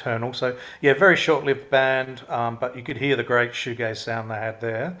 on Eternal. So yeah, very short-lived band, but you could hear the great shoegaze sound they had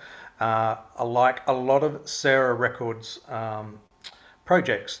there. I like a lot of Sarah Records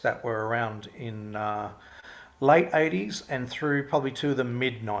projects that were around in late 80s and through probably to the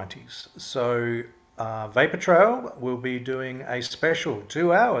mid 90s. So Vapour Trail will be doing a special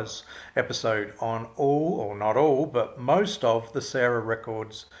 2 hours episode on all, or not all, but most of the Sarah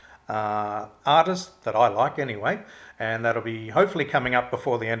Records artists that I like anyway, and that'll be hopefully coming up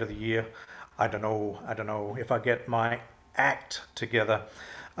before the end of the year. I don't know if I get my act together.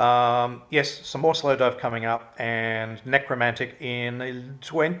 Yes, some more Slowdive coming up, and Necromantic in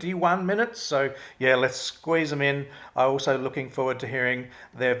 21 minutes. So yeah, let's squeeze them in. I'm also looking forward to hearing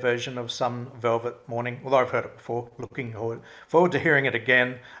their version of Some Velvet Morning. Although I've heard it before, looking forward to hearing it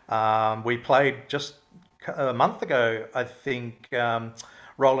again. We played just a month ago, I think,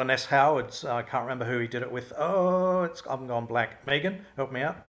 Roland S. Howard's. I can't remember who he did it with. I'm gone blank. Megan, help me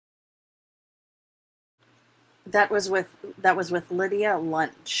out. That was with Lydia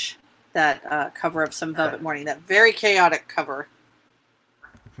Lunch. That cover of Some Velvet Morning. That very chaotic cover.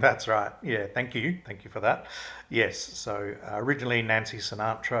 That's right. Yeah, thank you for that. Yes, so originally Nancy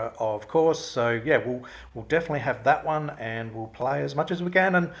Sinatra, of course. So yeah, we'll definitely have that one, and we'll play as much as we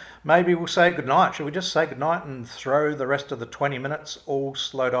can, and maybe we'll say goodnight. Shall we just say goodnight and throw the rest of the 20 minutes all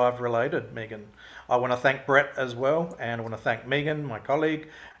Slowdive related, Megan? I want to thank Brett as well, and I want to thank Megan, my colleague.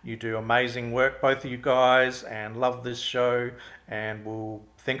 You do amazing work, both of you guys, and love this show, and we'll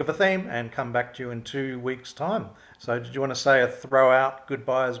think of a theme and come back to you in 2 weeks' time. So did you want to say a throw out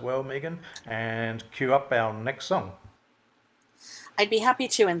goodbye as well, Megan, and cue up our next song? I'd be happy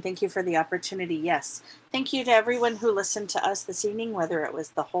to, and thank you for the opportunity. Yes. Thank you to everyone who listened to us this evening, whether it was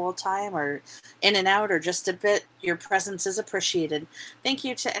the whole time or in and out or just a bit. Your presence is appreciated. Thank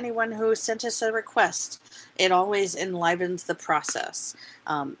you to anyone who sent us a request. It always enlivens the process.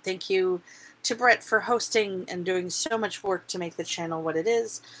 Thank you to Brett for hosting and doing so much work to make the channel what it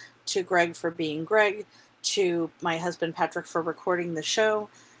is, to Greg for being Greg, to my husband Patrick for recording the show,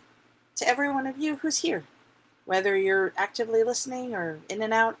 to every one of you who's here. Whether you're actively listening or in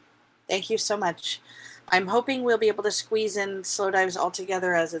and out, thank you so much. I'm hoping we'll be able to squeeze in Slowdives all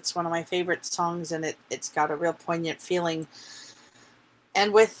together, as it's one of my favorite songs, and it's got a real poignant feeling.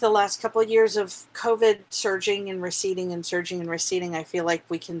 And with the last couple of years of COVID surging and receding and surging and receding, I feel like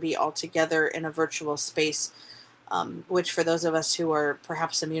we can be all together in a virtual space, which for those of us who are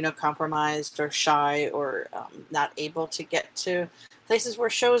perhaps immunocompromised or shy or not able to get to places where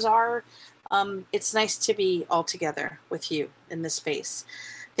shows are, it's nice to be all together with you in this space.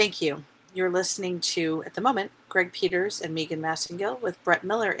 Thank you. You're listening to, at the moment, Greg Peters and Megan Massengill with Brett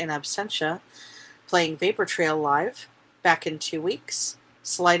Miller in absentia, playing Vapour Trail live, back in 2 weeks,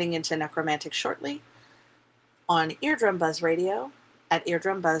 sliding into Necromantic shortly, on Eardrum Buzz Radio at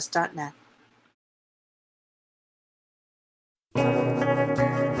eardrumbuzz.net.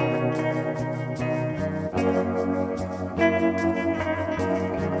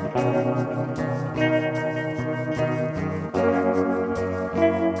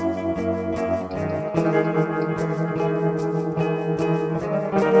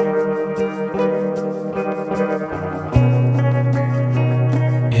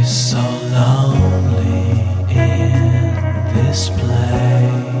 It's so lonely in this place,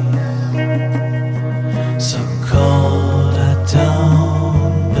 so cold I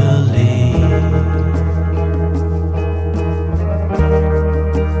don't believe.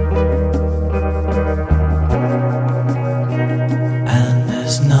 And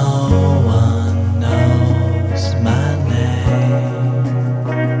there's no one knows my name.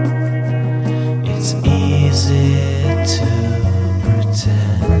 It's easy to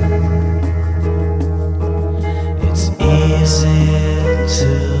pretend.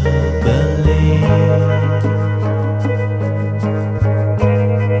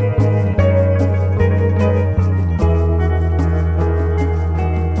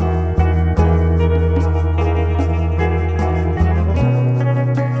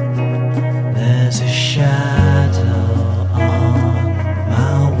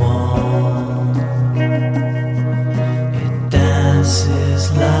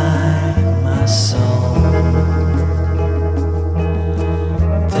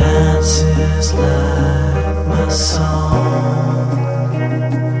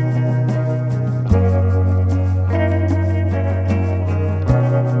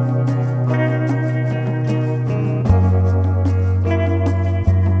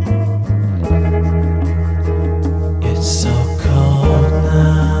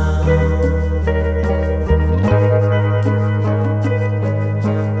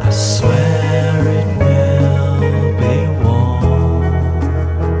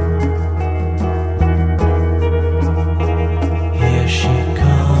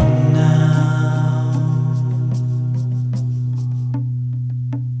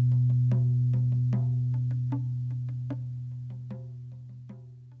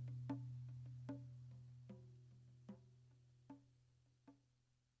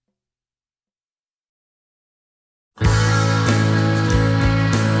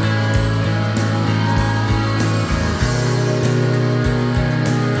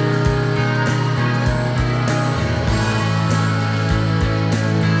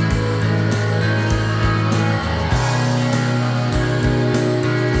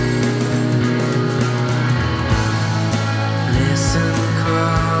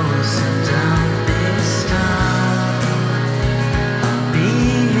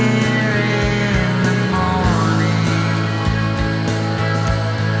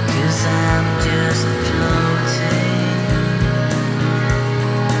 'cause I'm just floating.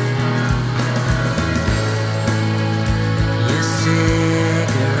 Your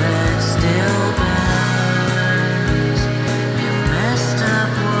cigarette still burns. Your messed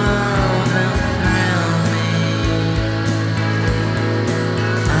up world will thrill me.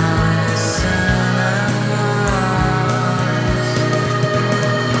 I'm the son of Mars.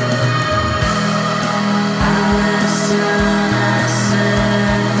 As soon as I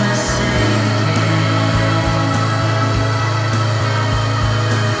said we're sinking,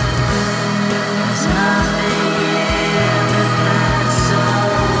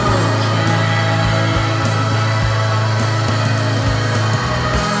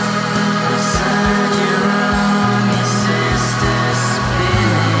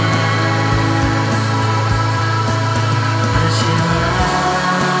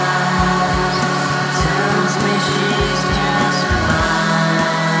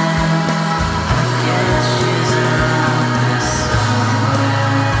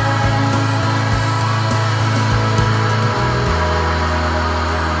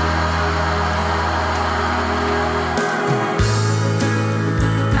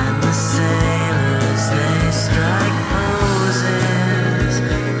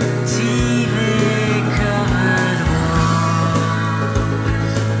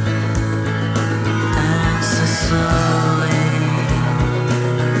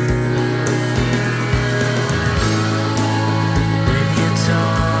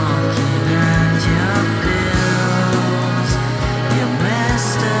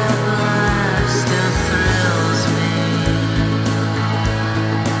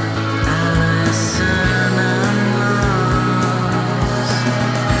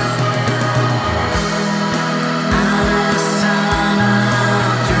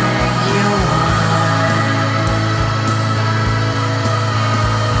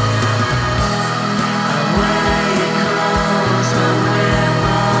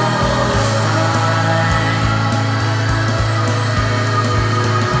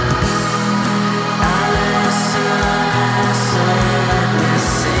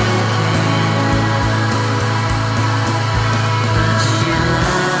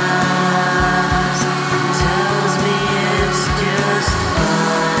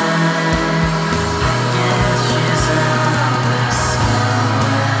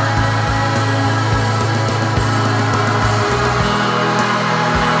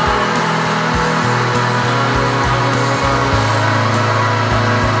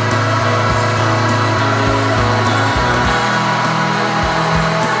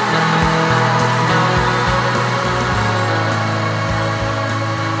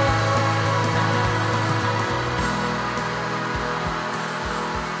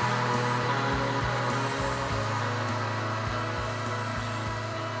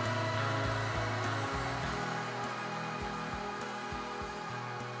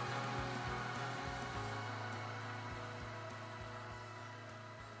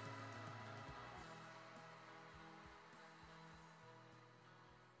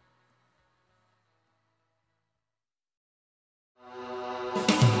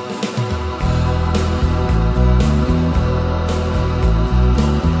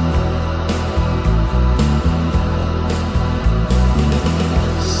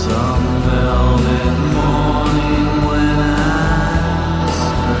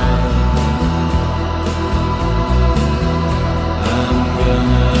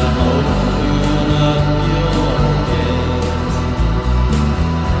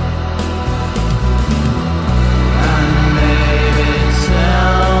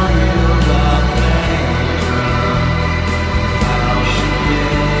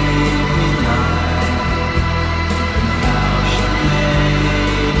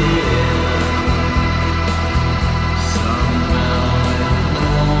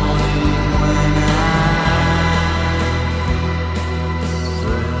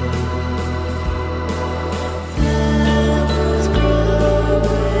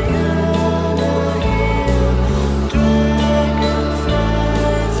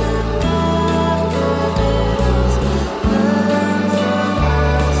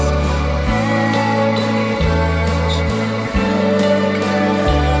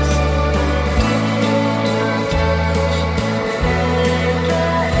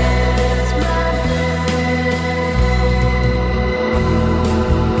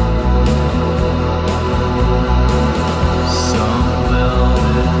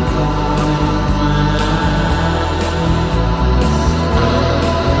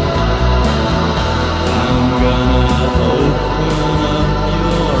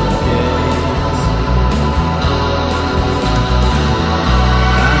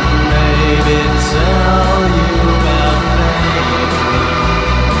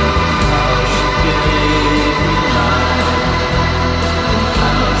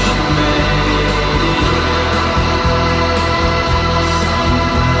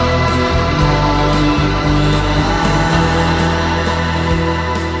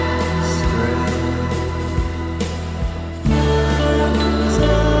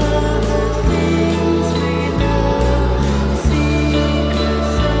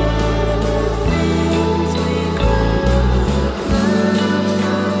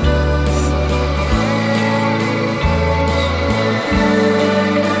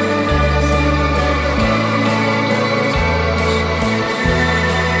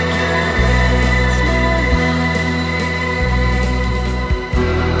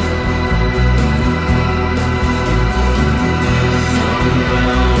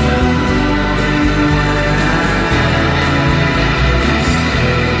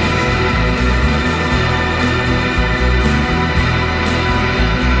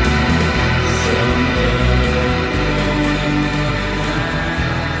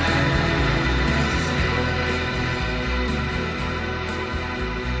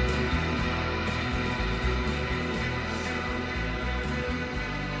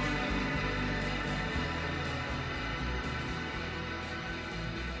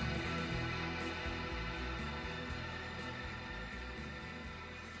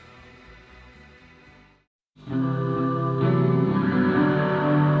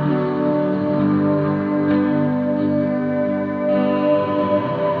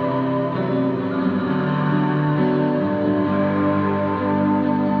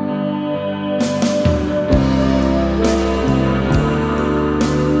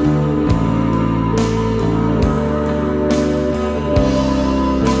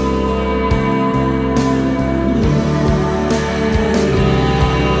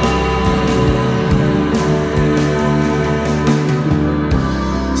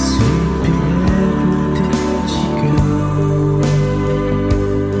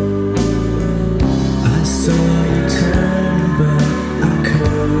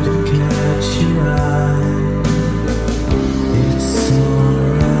 couldn't catch your eye. It's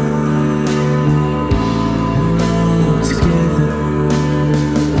alright, we're all together.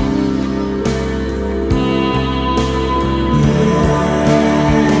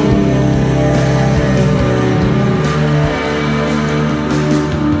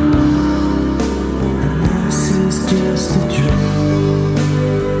 This is just a dream.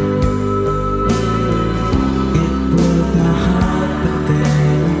 It broke my heart, but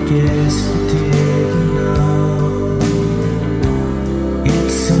then I guess